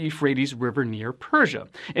Pethor on the Euphrates River near Persia,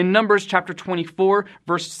 in Numbers chapter 24,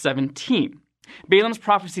 verse 17. Balaam's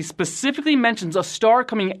prophecy specifically mentions a star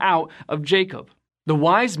coming out of Jacob. The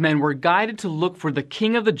wise men were guided to look for the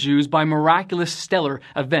King of the Jews by miraculous stellar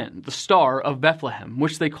event, the Star of Bethlehem,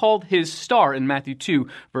 which they called his star in Matthew 2,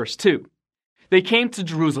 verse 2. They came to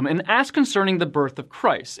Jerusalem and asked concerning the birth of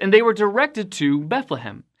Christ, and they were directed to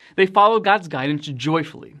Bethlehem. They followed God's guidance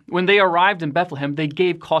joyfully. When they arrived in Bethlehem, they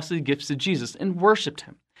gave costly gifts to Jesus and worshipped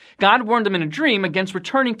him. God warned them in a dream against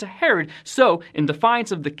returning to Herod, so in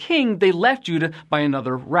defiance of the king, they left Judah by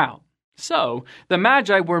another route. So, the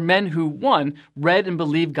Magi were men who, 1, read and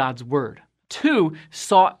believed God's word, 2,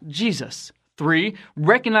 sought Jesus, 3,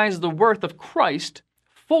 recognized the worth of Christ,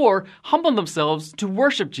 4, humbled themselves to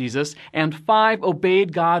worship Jesus, and 5,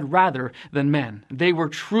 obeyed God rather than men. They were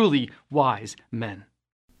truly wise men.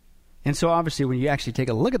 And so obviously when you actually take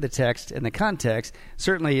a look at the text and the context,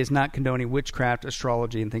 certainly is not condoning witchcraft,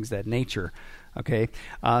 astrology, and things of that nature. Okay,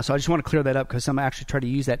 so I just want to clear that up because some actually try to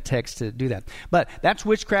use that text to do that. But that's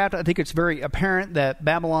witchcraft. I think it's very apparent that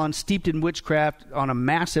Babylon steeped in witchcraft on a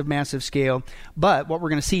massive, massive scale. But what we're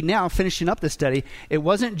going to see now, finishing up the study, it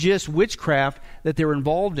wasn't just witchcraft that they were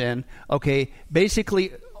involved in. Okay,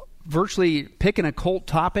 basically, virtually picking a cult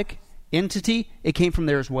topic, entity, it came from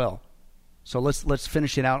there as well. So let's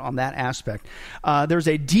finish it out on that aspect. There's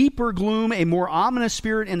a deeper gloom, a more ominous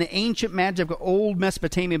spirit in the ancient magic of old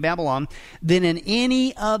Mesopotamian Babylon than in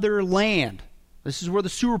any other land. This is where the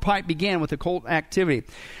sewer pipe began with occult activity.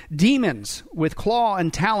 Demons with claw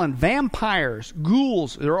and talon, vampires,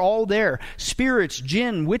 ghouls, they're all there. Spirits,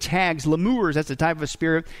 jinn, witch hags, lemurs, that's a type of a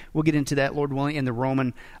spirit. We'll get into that, Lord willing, in the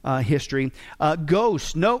Roman history.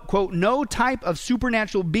 Ghosts, quote, no type of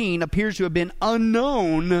supernatural being appears to have been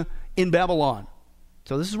unknown in Babylon.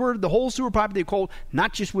 So this is where the whole sewer pipe of the occult,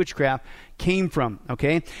 not just witchcraft, came from,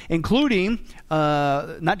 okay? Including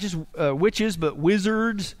not just witches, but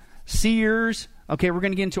wizards, seers. Okay, we're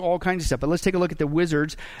going to get into all kinds of stuff, but let's take a look at the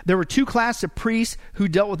wizards. There were 2 classes of priests who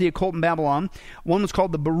dealt with the occult in Babylon. One was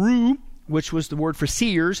called the Baru, which was the word for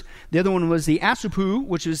seers. The other one was the Asupu,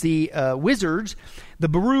 which was the wizards. The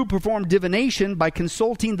Baru performed divination by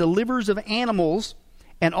consulting the livers of animals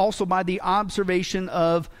and also by the observation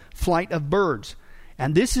of flight of birds.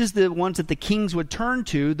 And this is the ones that the kings would turn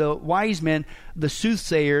to, the wise men, the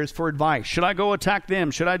soothsayers, for advice. Should I go attack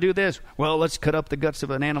them? Should I do this? Well, let's cut up the guts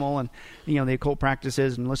of an animal and, the occult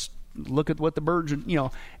practices, and let's look at what the birds,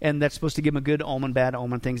 and that's supposed to give them a good omen, bad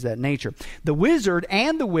omen, things of that nature. The wizard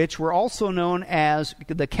and the witch were also known as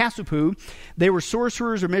the Kasupu. They were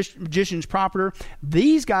sorcerers or magicians proper.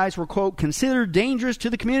 These guys were, quote, considered dangerous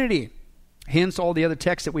to the community. Hence all the other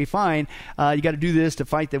texts that we find. You got to do this to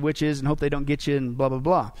fight the witches and hope they don't get you and blah, blah,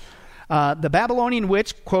 blah. The Babylonian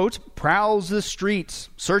witch, quote, prowls the streets,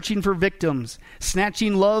 searching for victims,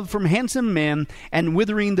 snatching love from handsome men, and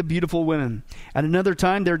withering the beautiful women. At another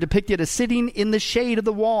time, they're depicted as sitting in the shade of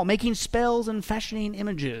the wall, making spells and fashioning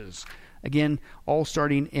images. Again, all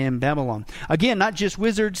starting in Babylon. Again, not just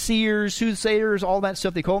wizards, seers, soothsayers, all that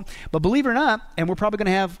stuff they call. But believe it or not, and we're probably going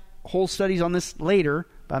to have whole studies on this later,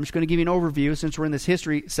 but I'm just going to give you an overview since we're in this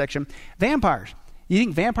history section. Vampires. You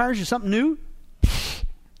think vampires are something new?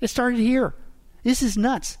 It started here. This is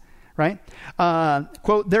nuts, right?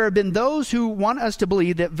 Quote, there have been those who want us to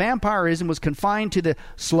believe that vampirism was confined to the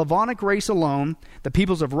Slavonic race alone, the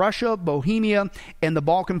peoples of Russia, Bohemia, and the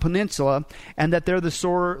Balkan Peninsula, and that they're the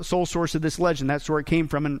sole source of this legend. That's where it came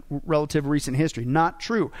from in relative recent history. Not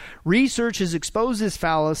true. Research has exposed this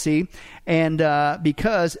fallacy, and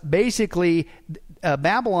because basically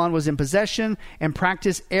Babylon was in possession and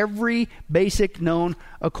practiced every basic known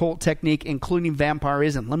occult technique, including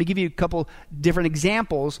vampirism. Let me give you a couple different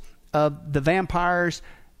examples of the vampires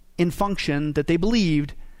in function that they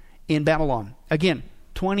believed in Babylon. Again,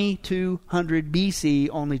 2200 BC,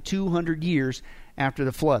 only 200 years after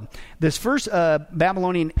the flood. This first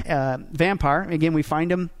Babylonian vampire, again, we find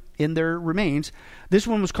them in their remains. This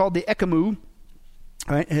one was called the Ekamu,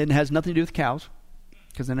 right? And it has nothing to do with cows,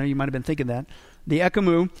 because I know you might have been thinking that. The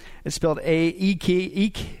Ekamu is spelled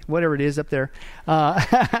A-E-K, whatever it is up there.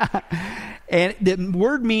 And the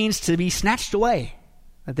word means to be snatched away.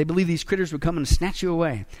 That they believe these critters would come and snatch you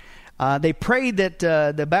away. They prayed that,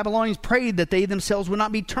 the Babylonians prayed that they themselves would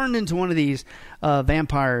not be turned into one of these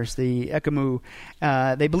vampires, the Ekamu.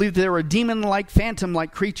 They believed they were a demon-like,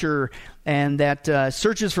 phantom-like creature, and that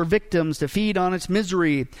searches for victims to feed on its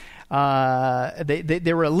misery.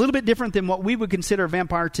 They were a little bit different than what we would consider a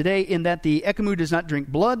vampire today, in that the Ekamu does not drink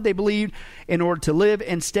blood, they believed, in order to live.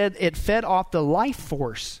 Instead, it fed off the life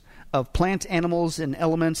force of plants, animals, and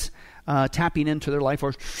elements, tapping into their life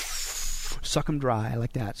force, suck them dry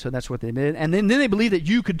like that. So that's what they did. And then they believed that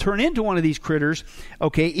you could turn into one of these critters,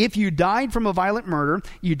 okay, if you died from a violent murder,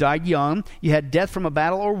 you died young, you had death from a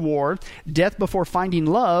battle or war, death before finding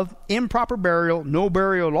love, improper burial, no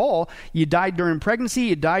burial at all, you died during pregnancy,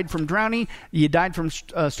 you died from drowning, you died from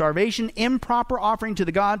starvation, improper offering to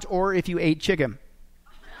the gods, or if you ate chicken.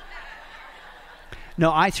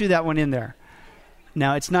 No, I threw that one in there.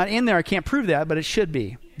 Now, it's not in there. I can't prove that, but it should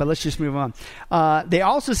be. But let's just move on. They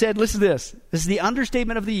also said, listen to this. This is the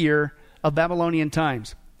understatement of the year of Babylonian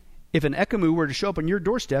times. If an Ekamu were to show up on your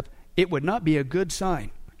doorstep, it would not be a good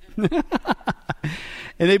sign. And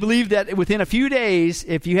they believed that within a few days,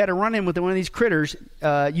 if you had a run-in with one of these critters,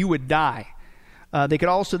 you would die. They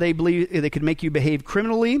believe they could make you behave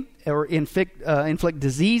criminally or inflict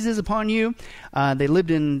diseases upon you. They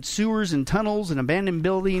lived in sewers and tunnels and abandoned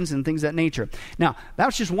buildings and things of that nature. Now, that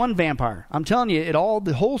was just one vampire. I'm telling you,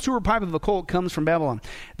 the whole sewer pipe of the cult comes from Babylon.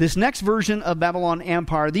 This next version of Babylon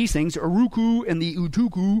Empire, these things, Uruku and the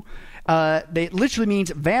Utuku, they literally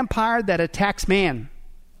means vampire that attacks man.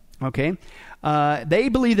 Okay? They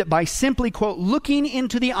believe that by simply, quote, looking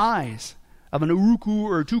into the eyes of an Uruku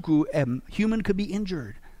or Tuku, a human could be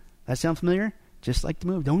injured. That sound familiar? Just like the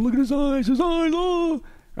movie. Don't look at his eyes, oh!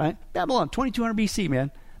 Right? Babylon, 2200 BC,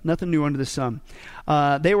 man. Nothing new under the sun.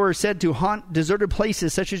 They were said to haunt deserted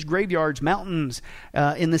places such as graveyards, mountains,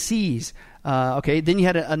 in the seas. Okay, then you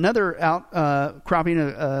had another outcropping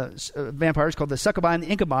of vampires called the Succubi and the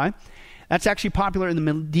Incubi. That's actually popular in the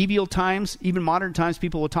medieval times. Even modern times,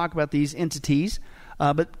 people will talk about these entities.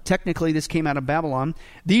 But technically, this came out of Babylon.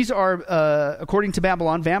 These are, according to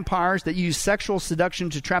Babylon, vampires that use sexual seduction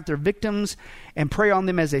to trap their victims and prey on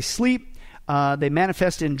them as they sleep. They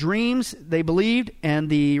manifest in dreams, they believed, and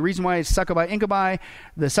the reason why it's Succubi, Incubi,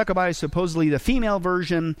 the Succubi is supposedly the female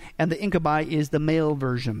version, and the Incubi is the male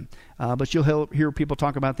version. But you'll hear people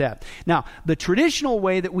talk about that. Now, the traditional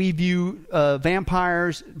way that we view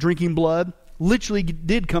vampires drinking blood literally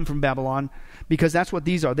did come from Babylon, because that's what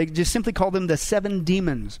these are. They just simply call them the seven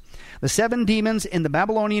demons. The seven demons in the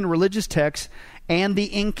Babylonian religious texts and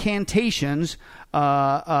the incantations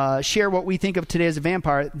share what we think of today as a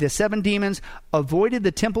vampire. The seven demons avoided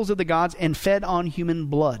the temples of the gods and fed on human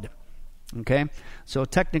blood. Okay? So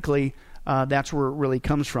technically, that's where it really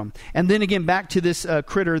comes from. And then again, back to this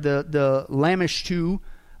critter, the Lamashtu.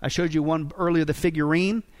 I showed you one earlier, the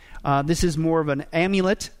figurine. This is more of an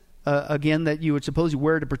amulet. Again, that you would suppose you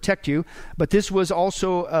wear to protect you. But this was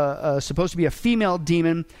also supposed to be a female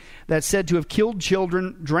demon that's said to have killed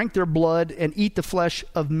children, drank their blood, and eat the flesh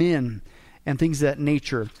of men, and things of that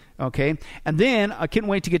nature. Okay? And then, I can't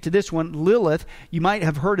wait to get to this one, Lilith. You might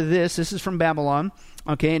have heard of this. This is from Babylon.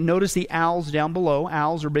 Okay, and notice the owls down below.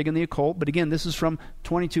 Owls are big in the occult, but again, this is from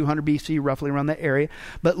 2200 BC, roughly around that area.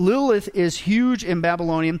 But Lilith is huge in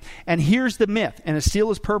Babylonian, and here's the myth, and it still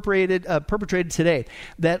is perpetrated today,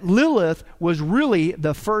 that Lilith was really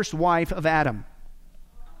the first wife of Adam.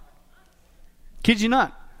 Kid you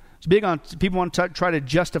not. It's big on people want to try to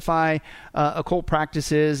justify occult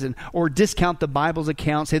practices or discount the Bible's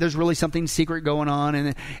account, say there's really something secret going on,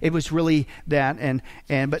 and it was really that.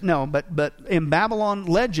 But in Babylon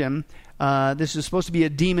legend, this is supposed to be a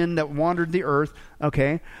demon that wandered the earth.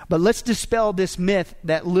 Okay, but let's dispel this myth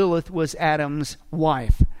that Lilith was Adam's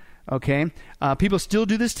wife. Okay? People still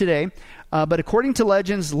do this today. But according to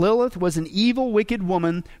legends, Lilith was an evil, wicked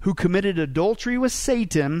woman who committed adultery with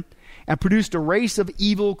Satan and produced a race of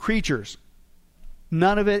evil creatures.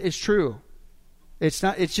 None of it is true. It's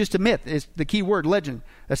not. It's just a myth. It's the key word, legend.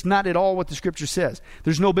 That's not at all what the Scripture says.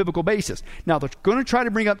 There's no biblical basis. Now, they're going to try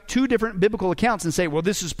to bring up two different biblical accounts and say, well,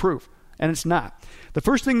 this is proof. And it's not. The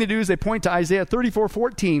first thing they do is they point to Isaiah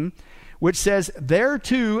 34:14, which says, there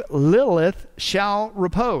too Lilith shall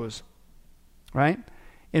repose. Right?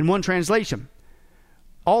 In one translation.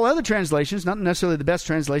 All other translations, not necessarily the best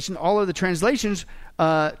translation, all other translations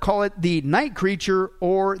call it the night creature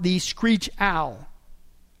or the screech owl.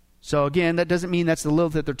 So again, that doesn't mean that's the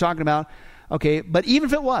Lilith that they're talking about. Okay, but even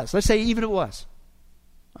if it was, let's say even if it was,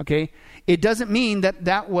 okay, it doesn't mean that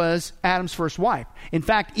that was Adam's first wife. In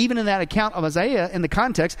fact, even in that account of Isaiah, in the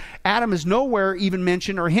context, Adam is nowhere even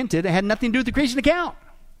mentioned or hinted. It had nothing to do with the creation account.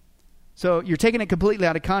 So you're taking it completely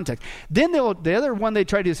out of context. Then the other one they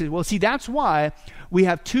try to do is, well, see, that's why we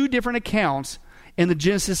have two different accounts in the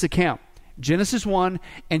Genesis account. Genesis 1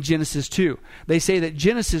 and Genesis 2. They say that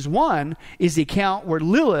Genesis 1 is the account where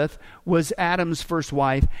Lilith was Adam's first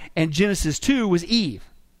wife, and Genesis 2 was Eve.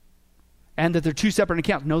 And that they're two separate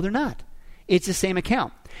accounts. No, they're not. It's the same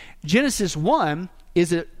account. Genesis 1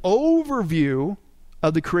 is an overview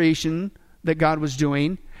of the creation that God was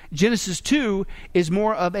doing. Genesis 2 is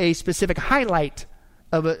more of a specific highlight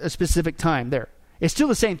of a specific time there. It's still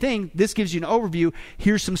the same thing. This gives you an overview.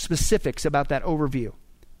 Here's some specifics about that overview.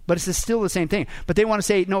 But it's still the same thing. But they want to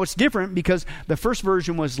say, no, it's different because the first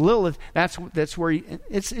version was Lilith. That's where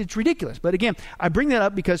it's ridiculous. But again, I bring that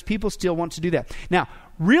up because people still want to do that. Now,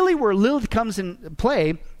 really where Lilith comes in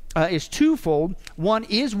play is twofold. One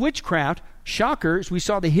is witchcraft. Shocker, as we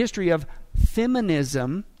saw the history of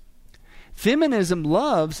feminism. Feminism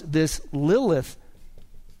loves this Lilith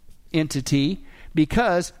entity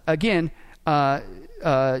because, again,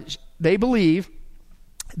 they believe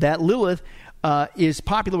that Lilith is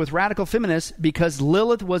popular with radical feminists because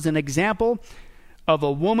Lilith was an example of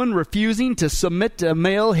a woman refusing to submit to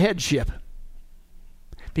male headship.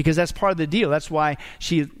 Because that's part of the deal. That's why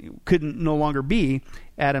she couldn't no longer be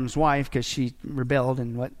Adam's wife because she rebelled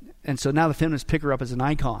and so now the feminists pick her up as an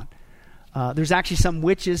icon. There's actually some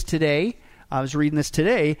witches today, I was reading this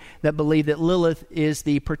today, that believe that Lilith is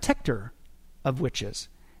the protector of witches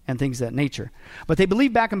and things of that nature. But they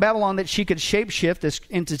believed back in Babylon that she could shapeshift this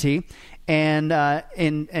entity and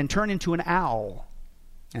turn into an owl.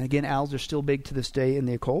 And again, owls are still big to this day in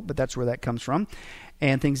the occult, but that's where that comes from,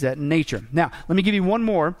 and things of that nature. Now, let me give you one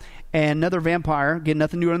more, and another vampire. Again,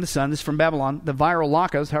 nothing new under the sun. This is from Babylon, the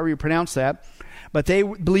Virolacas, however you pronounce that. But they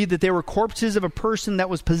believed that they were corpses of a person that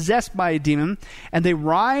was possessed by a demon, and they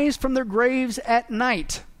rise from their graves at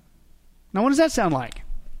night. Now, what does that sound like?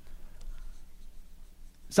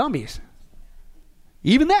 Zombies.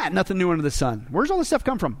 Even that, nothing new under the sun. Where's all this stuff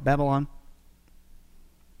come from? Babylon.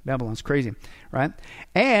 Babylon's crazy, right?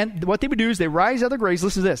 And what they would do is they rise out of their graves,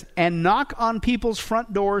 listen to this, and knock on people's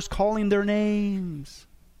front doors calling their names.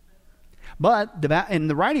 But in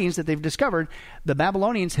the writings that they've discovered, the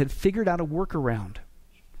Babylonians had figured out a workaround.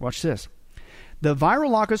 Watch this. The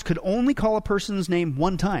Virolacas could only call a person's name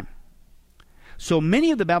one time. So many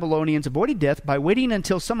of the Babylonians avoided death by waiting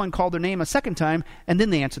until someone called their name a second time, and then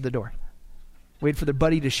they answered the door. Wait for their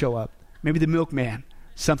buddy to show up. Maybe the milkman.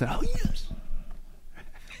 Something. Oh, yes.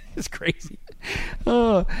 It's crazy.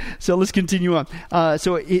 So let's continue on.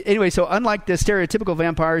 So unlike the stereotypical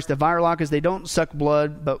vampires, the Virolacas, they don't suck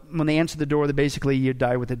blood, but when they answer the door, basically you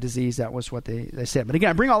die with a disease. That was what they said. But again,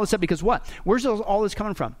 I bring all this up because what? Where's all this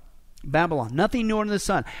coming from? Babylon. Nothing new under the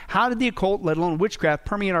sun. How did the occult, let alone witchcraft,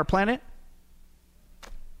 permeate our planet?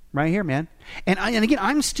 Right here, man. And again,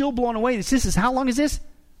 I'm still blown away. This is, how long is this?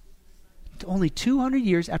 Only 200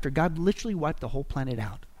 years after God literally wiped the whole planet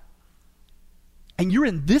out. And you're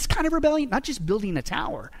in this kind of rebellion, not just building a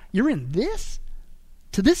tower. You're in this?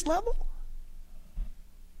 To this level?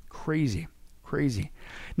 Crazy.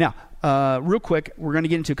 Now, real quick, we're going to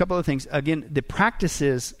get into a couple of things. Again, the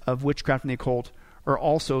practices of witchcraft and the occult are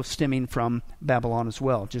also stemming from Babylon as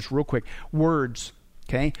well. Just real quick. Words.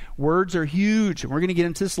 Okay? Words are huge. And we're going to get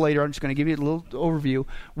into this later. I'm just going to give you a little overview.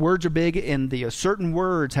 Words are big, and certain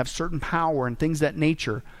words have certain power and things of that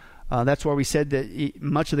nature. That's why we said that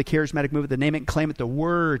much of the charismatic movement, the name it and claim it, the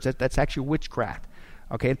words, that's actually witchcraft.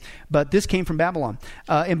 Okay? But this came from Babylon.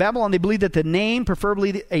 In Babylon, they believed that the name,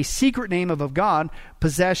 preferably a secret name of God,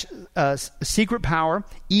 possessed secret power.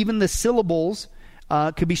 Even the syllables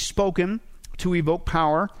could be spoken to evoke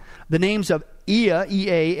power. The names of Ea,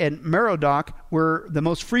 E-A, and Merodach were the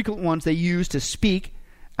most frequent ones they used to speak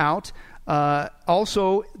out.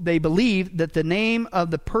 Also, they believed that the name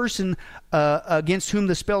of the person against whom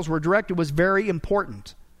the spells were directed was very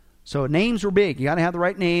important. So names were big. You got to have the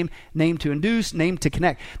right name to induce, name to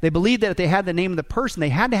connect. They believed that if they had the name of the person, they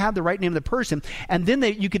had to have the right name of the person, and then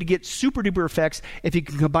you could get super duper effects if you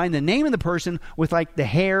could combine the name of the person with like the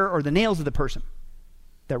hair or the nails of the person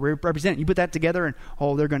that represent it. You put that together and,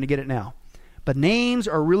 they're going to get it now. But names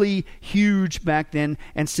are really huge back then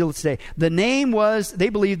and still today. The name was, they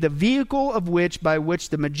believed, the vehicle by which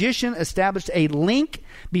the magician established a link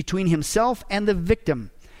between himself and the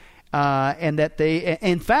victim. And that they,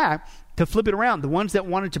 in fact, to flip it around, the ones that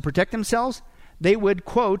wanted to protect themselves, they would,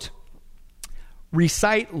 quote,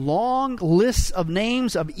 recite long lists of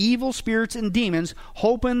names of evil spirits and demons,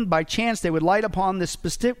 hoping by chance they would light upon this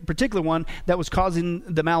particular one that was causing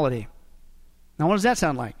the malady. Now, what does that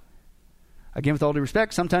sound like? Again, with all due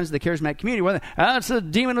respect, sometimes the charismatic community, it's the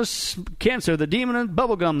demon of cancer, the demon of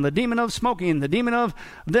bubblegum, the demon of smoking, the demon of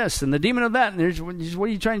this, and the demon of that. And what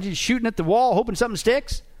are you trying to do? Shooting at the wall, hoping something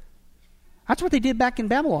sticks? That's what they did back in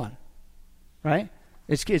Babylon, right?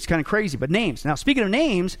 It's kind of crazy. But names. Now, speaking of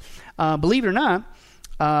names, believe it or not,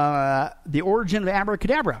 the origin of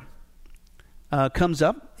abracadabra comes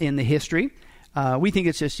up in the history. We think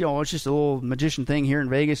it's just, it's just a little magician thing here in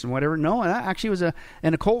Vegas and whatever. No, it actually was an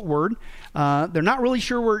occult word. They're not really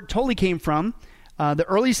sure where it totally came from. The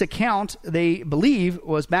earliest account, they believe,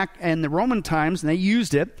 was back in the Roman times, and they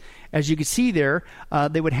used it. As you can see there,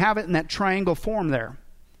 they would have it in that triangle form there.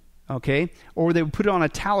 Okay? Or they would put it on a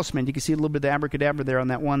talisman. You can see a little bit of the abracadabra there on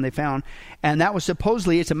that one they found. And that was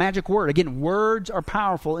supposedly, it's a magic word. Again, words are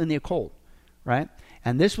powerful in the occult, right?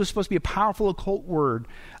 And this was supposed to be a powerful occult word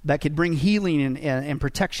that could bring healing and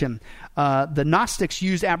protection. The Gnostics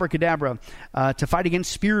used abracadabra to fight against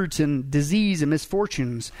spirits and disease and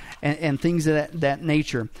misfortunes and things of that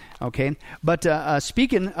nature. Okay? But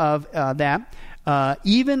speaking of that,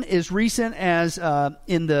 even as recent as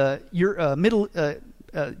in the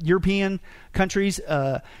European countries,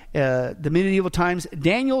 the medieval times,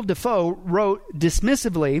 Daniel Defoe wrote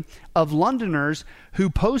dismissively of Londoners who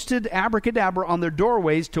posted abracadabra on their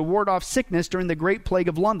doorways to ward off sickness during the Great Plague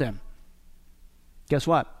of London. Guess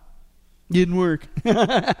what? Didn't work.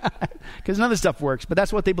 Because none of this stuff works, but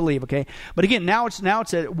that's what they believe, okay? But again, now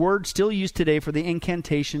it's a word still used today for the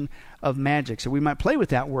incantation of magic. So we might play with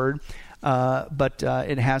that word, but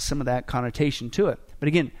it has some of that connotation to it. But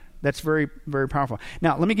again, that's very, very powerful.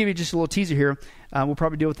 Now, let me give you just a little teaser here. We'll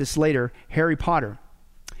probably deal with this later. Harry Potter.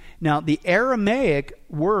 Now, the Aramaic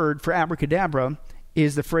word for abracadabra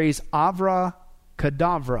is the phrase avra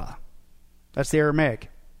cadavra. That's the Aramaic.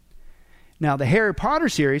 Now, the Harry Potter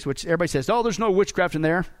series, which everybody says, there's no witchcraft in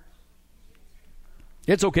there.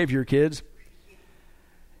 It's okay for your kids.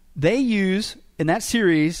 They use, in that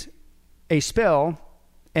series, a spell,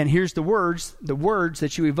 and here's the words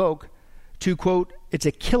that you evoke, to quote, it's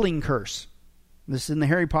a killing curse. This is in the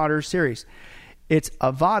Harry Potter series. It's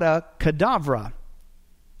Avada Kedavra.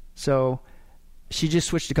 So she just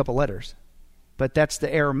switched a couple letters. But that's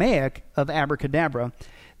the Aramaic of abracadabra,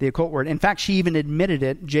 the occult word. In fact, she even admitted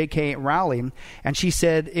it, J.K. Rowling, and she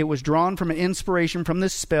said it was drawn from an inspiration from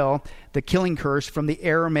this spell, the killing curse, from the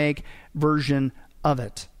Aramaic version of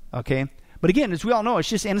it. Okay? But again, as we all know, it's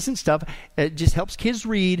just innocent stuff. It just helps kids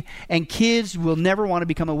read, and kids will never want to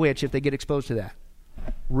become a witch if they get exposed to that.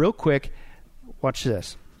 Real quick, watch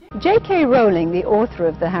this. J.K. Rowling, the author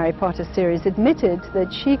of the Harry Potter series, admitted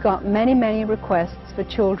that she got many, many requests for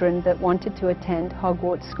children that wanted to attend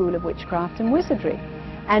Hogwarts School of Witchcraft and Wizardry.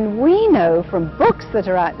 And we know from books that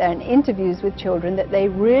are out there and interviews with children that they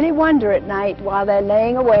really wonder at night while they're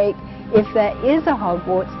laying awake if there is a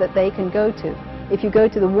Hogwarts that they can go to. If you go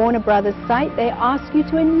to the Warner Brothers site, they ask you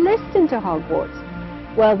to enlist into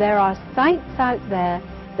Hogwarts. Well, there are sites out there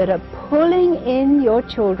that are pulling in your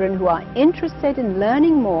children who are interested in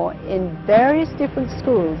learning more in various different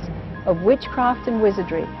schools of witchcraft and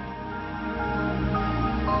wizardry.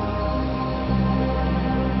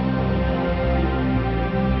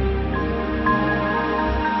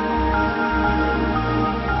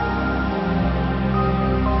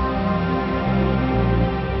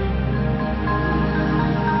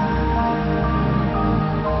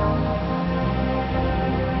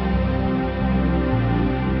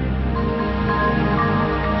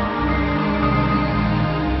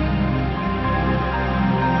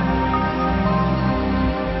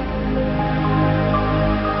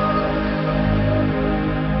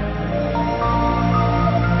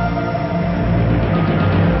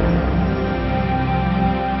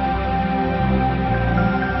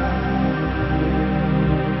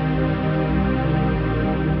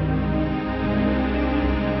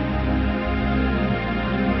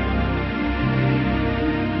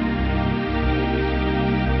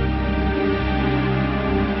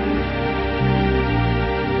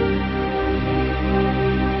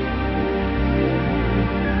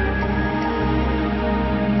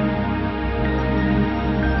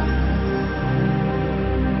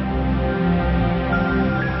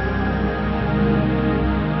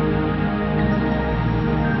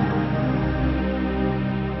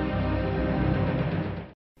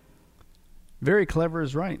 Very clever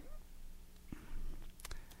is right.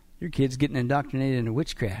 Your kid's getting indoctrinated into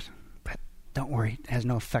witchcraft. But don't worry, it has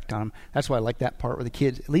no effect on them. That's why I like that part where the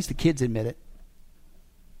kids, at least the kids admit it.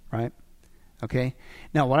 Right? Okay?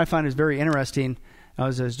 Now, what I find is very interesting,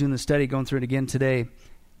 as I was doing the study, going through it again today,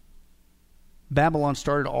 Babylon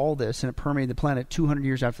started all this, and it permeated the planet 200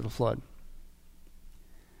 years after the flood.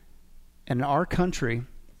 And in our country,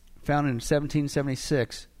 founded in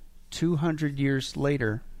 1776, 200 years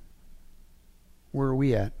later, where are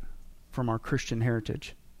we at from our Christian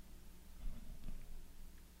heritage?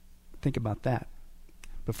 Think about that.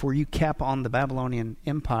 Before you cap on the Babylonian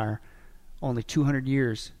Empire, only 200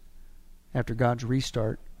 years after God's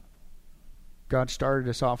restart, God started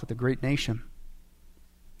us off with a great nation.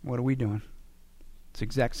 What are we doing? It's the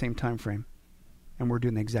exact same time frame. And we're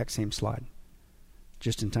doing the exact same slide.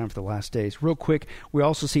 Just in time for the last days. Real quick, we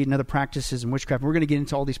also see another practices in witchcraft. We're going to get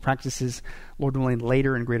into all these practices, Lord willing,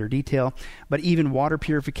 later in greater detail. But even water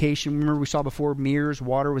purification. Remember we saw before mirrors.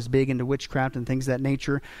 Water was big into witchcraft and things of that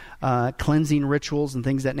nature. Cleansing rituals and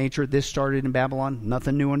things of that nature. This started in Babylon.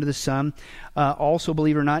 Nothing new under the sun. Also,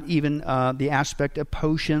 believe it or not, even the aspect of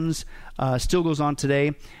potions still goes on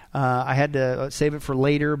today. I had to save it for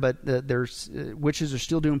later, but there's witches are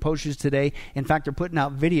still doing potions today. In fact, they're putting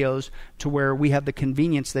out videos to where we have the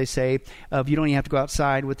convenience, they say, of you don't even have to go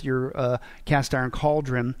outside with your cast iron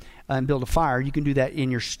cauldron and build a fire. You can do that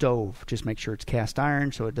in your stove. Just make sure it's cast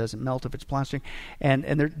iron so it doesn't melt if it's plastic. And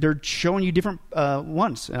they're showing you different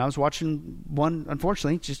ones. And I was watching one,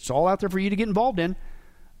 unfortunately, it's all out there for you to get involved in.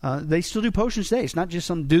 They still do potions today. It's not just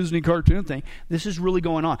some Disney cartoon thing. This is really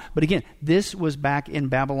going on. But again, this was back in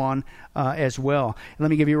Babylon as well. And let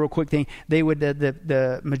me give you a real quick thing. They would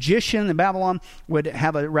the magician in Babylon would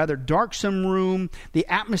have a rather darksome room. The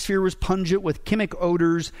atmosphere was pungent with chemic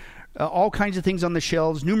odors, all kinds of things on the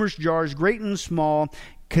shelves, numerous jars, great and small,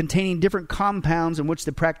 containing different compounds in which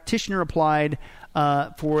the practitioner applied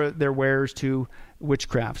for their wares to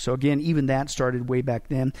witchcraft. So again, even that started way back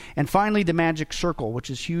then. And finally, the magic circle,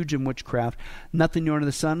 which is huge in witchcraft. Nothing new under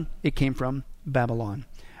the sun. It came from Babylon.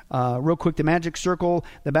 Real quick, the magic circle,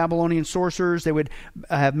 the Babylonian sorcerers, they would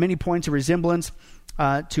have many points of resemblance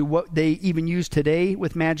to what they even use today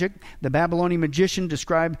with magic. The Babylonian magician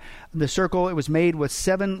described the circle. It was made with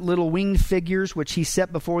 7 little winged figures, which he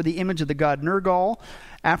set before the image of the god Nergal.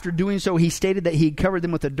 After doing so, he stated that he covered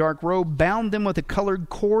them with a dark robe, bound them with a colored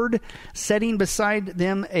cord, setting beside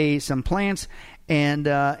them some plants,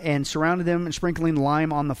 and surrounded them and sprinkling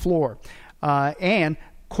lime on the floor. And,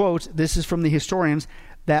 quote, this is from the historians,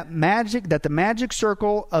 that the magic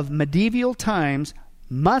circle of medieval times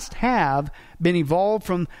must have been evolved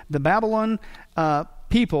from the Babylon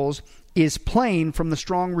peoples is plain from the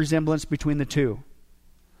strong resemblance between the two.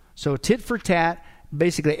 So tit for tat,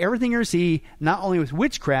 basically everything you see, not only with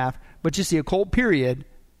witchcraft, but just the occult period,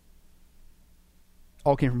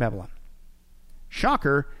 all came from Babylon.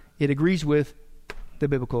 Shocker, it agrees with the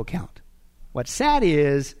biblical account. What's sad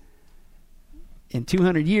is, in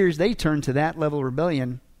 200 years, they turned to that level of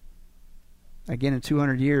rebellion. Again, in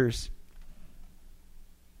 200 years,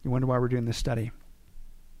 you wonder why we're doing this study.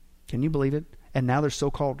 Can you believe it? And now they're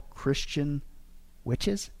so-called Christian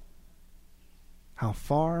witches? How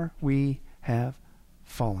far we have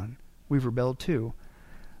fallen. We've rebelled too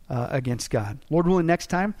against God. Lord willing, next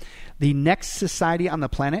time, the next society on the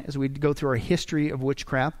planet, as we go through our history of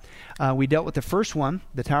witchcraft, we dealt with the first one,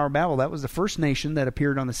 the Tower of Babel. That was the first nation that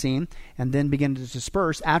appeared on the scene and then began to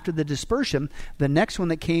disperse. After the dispersion, the next one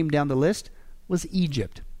that came down the list was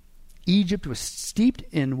Egypt. Egypt was steeped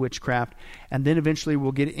in witchcraft, and then eventually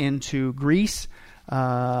we'll get into Greece,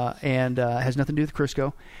 and has nothing to do with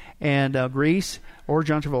Crisco, and Greece or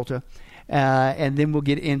John Travolta, and then we'll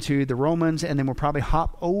get into the Romans, and then we'll probably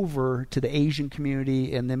hop over to the Asian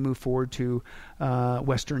community, and then move forward to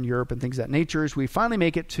Western Europe and things of that nature as we finally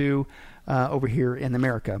make it to over here in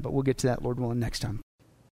America. But we'll get to that, Lord willing, next time.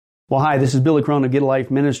 Well, hi, this is Billy Crone of Get a Life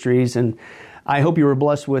Ministries, and I hope you were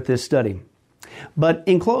blessed with this study. But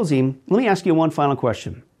in closing, let me ask you one final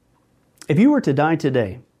question. If you were to die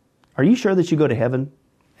today, are you sure that you go to heaven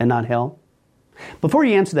and not hell? Before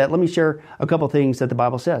you answer that, let me share a couple things that the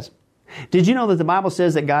Bible says. Did you know that the Bible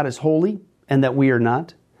says that God is holy and that we are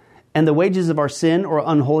not? And the wages of our sin or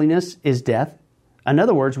unholiness is death? In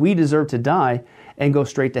other words, we deserve to die and go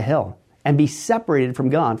straight to hell and be separated from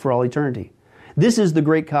God for all eternity. This is the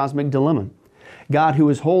great cosmic dilemma. God, who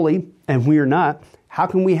is holy and we are not, how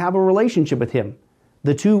can we have a relationship with Him?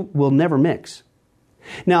 The two will never mix.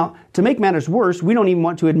 Now, to make matters worse, we don't even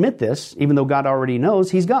want to admit this, even though God already knows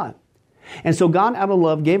He's God. And so God, out of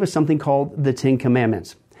love, gave us something called the Ten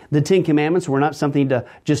Commandments. The Ten Commandments were not something to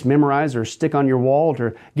just memorize or stick on your wall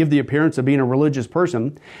to give the appearance of being a religious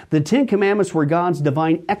person. The Ten Commandments were God's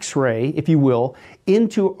divine X-ray, if you will,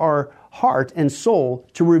 into our heart and soul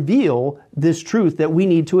to reveal this truth that we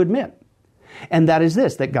need to admit. And that is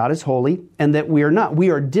this, that God is holy and that we are not. We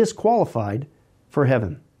are disqualified for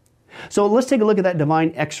heaven. So let's take a look at that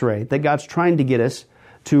divine X-ray that God's trying to get us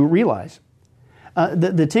to realize.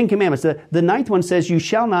 The Ten Commandments, the ninth one says, you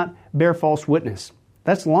shall not bear false witness.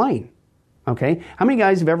 That's lying. Okay? How many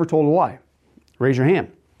guys have ever told a lie? Raise your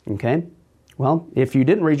hand. Okay? Well, if you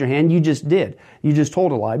didn't raise your hand, you just did. You just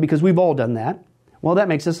told a lie because we've all done that. Well, that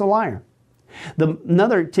makes us a liar.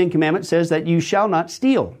 Another Ten Commandment says that you shall not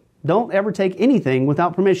steal. Don't ever take anything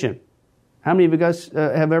without permission. How many of you guys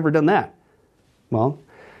have ever done that? Well,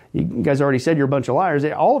 you guys already said you're a bunch of liars.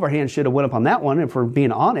 All of our hands should have went up on that one. If we're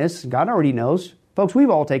being honest, God already knows. Folks, we've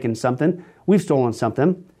all taken something. We've stolen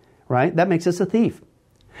something, right? That makes us a thief.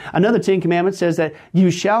 Another Ten Commandments says that you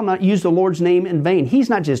shall not use the Lord's name in vain. He's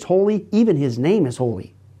not just holy, even His name is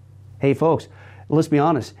holy. Hey, folks, let's be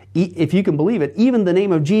honest. If you can believe it, even the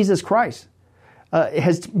name of Jesus Christ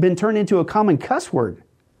has been turned into a common cuss word.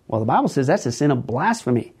 Well, the Bible says that's a sin of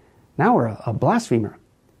blasphemy. Now we're a blasphemer.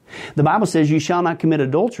 The Bible says you shall not commit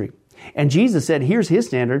adultery. And Jesus said, here's His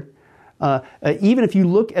standard. Even if you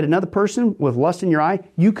look at another person with lust in your eye,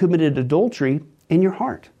 you committed adultery in your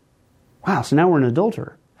heart. Wow, so now we're an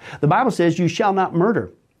adulterer. The Bible says you shall not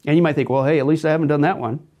murder. And you might think, well, hey, at least I haven't done that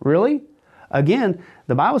one. Really? Again,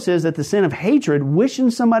 the Bible says that the sin of hatred, wishing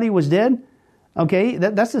somebody was dead, okay,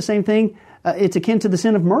 that's the same thing. It's akin to the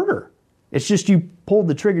sin of murder. It's just you pulled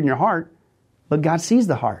the trigger in your heart, but God sees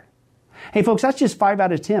the heart. Hey, folks, that's just 5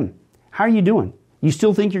 out of 10. How are you doing? You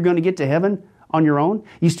still think you're going to get to heaven on your own?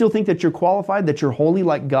 You still think that you're qualified, that you're holy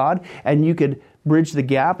like God, and you could bridge the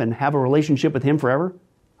gap and have a relationship with Him forever?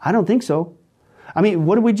 I don't think so. I mean,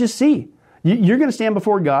 what did we just see? You're going to stand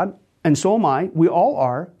before God, and so am I. We all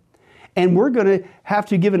are. And we're going to have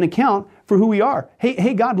to give an account for who we are.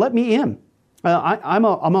 Hey, God, let me in. I'm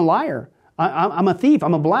a liar. I'm a thief.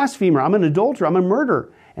 I'm a blasphemer. I'm an adulterer. I'm a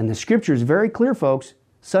murderer. And the Scripture is very clear, folks.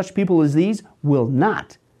 Such people as these will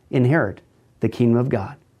not inherit the kingdom of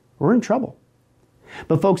God. We're in trouble.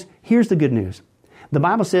 But folks, here's the good news. The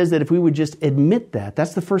Bible says that if we would just admit that,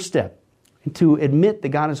 that's the first step. To admit that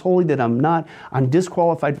God is holy, that I'm not, I'm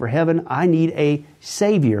disqualified for heaven, I need a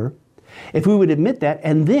Savior. If we would admit that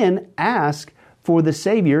and then ask for the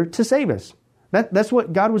Savior to save us. That's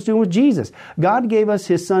what God was doing with Jesus. God gave us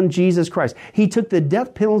His Son, Jesus Christ. He took the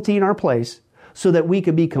death penalty in our place so that we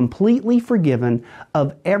could be completely forgiven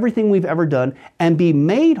of everything we've ever done and be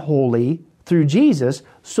made holy through Jesus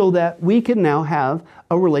so that we can now have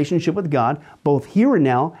a relationship with God both here and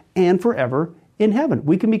now and forever in heaven.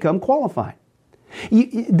 We can become qualified.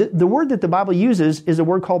 The word that the Bible uses is a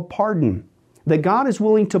word called pardon. That God is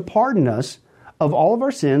willing to pardon us of all of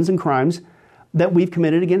our sins and crimes that we've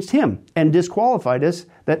committed against Him and disqualified us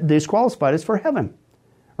for heaven.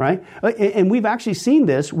 Right? And we've actually seen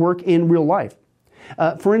this work in real life.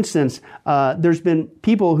 For instance, there's been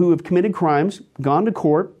people who have committed crimes, gone to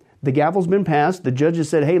court, the gavel's been passed, the judge has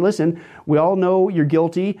said, hey, listen, we all know you're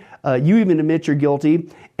guilty, you even admit you're guilty,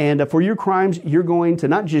 and for your crimes, you're going to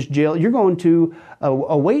not just jail, you're going to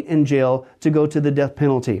await in jail to go to the death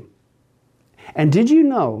penalty. And did you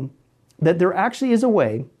know that there actually is a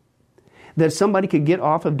way that somebody could get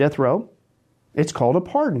off of death row? It's called a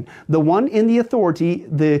pardon. The one in the authority,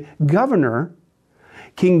 the governor,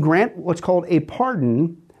 can grant what's called a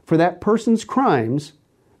pardon for that person's crimes,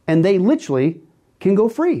 and they literally can go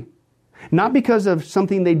free. Not because of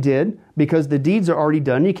something they did, because the deeds are already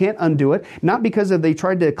done, you can't undo it. Not because of they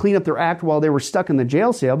tried to clean up their act while they were stuck in the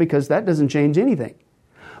jail cell, because that doesn't change anything.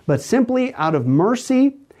 But simply out of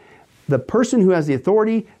mercy, the person who has the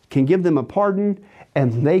authority can give them a pardon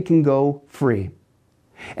and they can go free.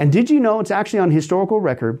 And did you know it's actually on historical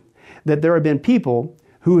record that there have been people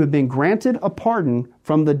who have been granted a pardon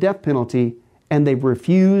from the death penalty and they've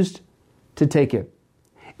refused to take it.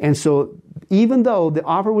 And so even though the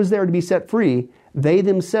offer was there to be set free, they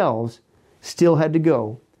themselves still had to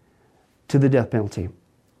go to the death penalty.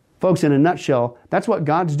 Folks, in a nutshell, that's what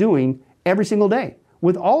God's doing every single day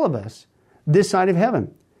with all of us this side of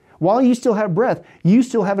heaven. While you still have breath, you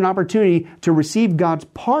still have an opportunity to receive God's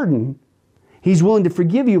pardon. He's willing to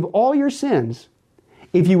forgive you of all your sins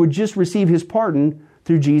if you would just receive His pardon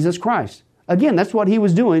through Jesus Christ. Again, that's what He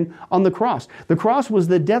was doing on the cross. The cross was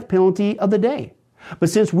the death penalty of the day.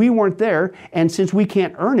 But since we weren't there, and since we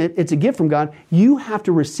can't earn it, it's a gift from God, you have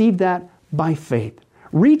to receive that by faith.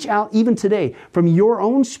 Reach out even today from your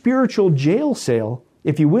own spiritual jail cell,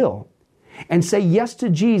 if you will, and say yes to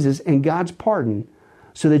Jesus and God's pardon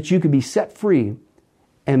so that you could be set free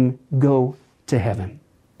and go to heaven.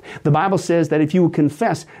 The Bible says that if you will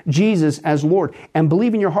confess Jesus as Lord and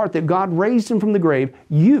believe in your heart that God raised Him from the grave,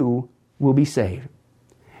 you will be saved.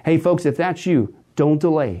 Hey folks, if that's you, don't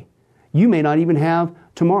delay. You may not even have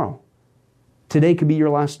tomorrow. Today could be your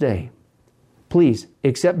last day. Please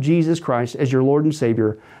accept Jesus Christ as your Lord and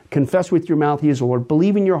Savior. Confess with your mouth He is Lord.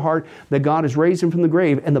 Believe in your heart that God has raised Him from the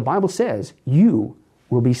grave, and the Bible says you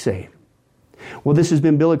will be saved. Well, this has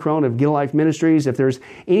been Billy Crone of Get a Life Ministries. If there's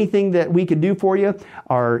anything that we could do for you,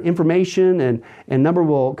 our information and number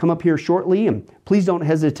will come up here shortly, and please don't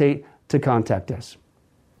hesitate to contact us.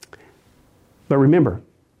 But remember,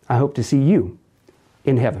 I hope to see you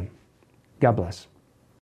in heaven. God bless.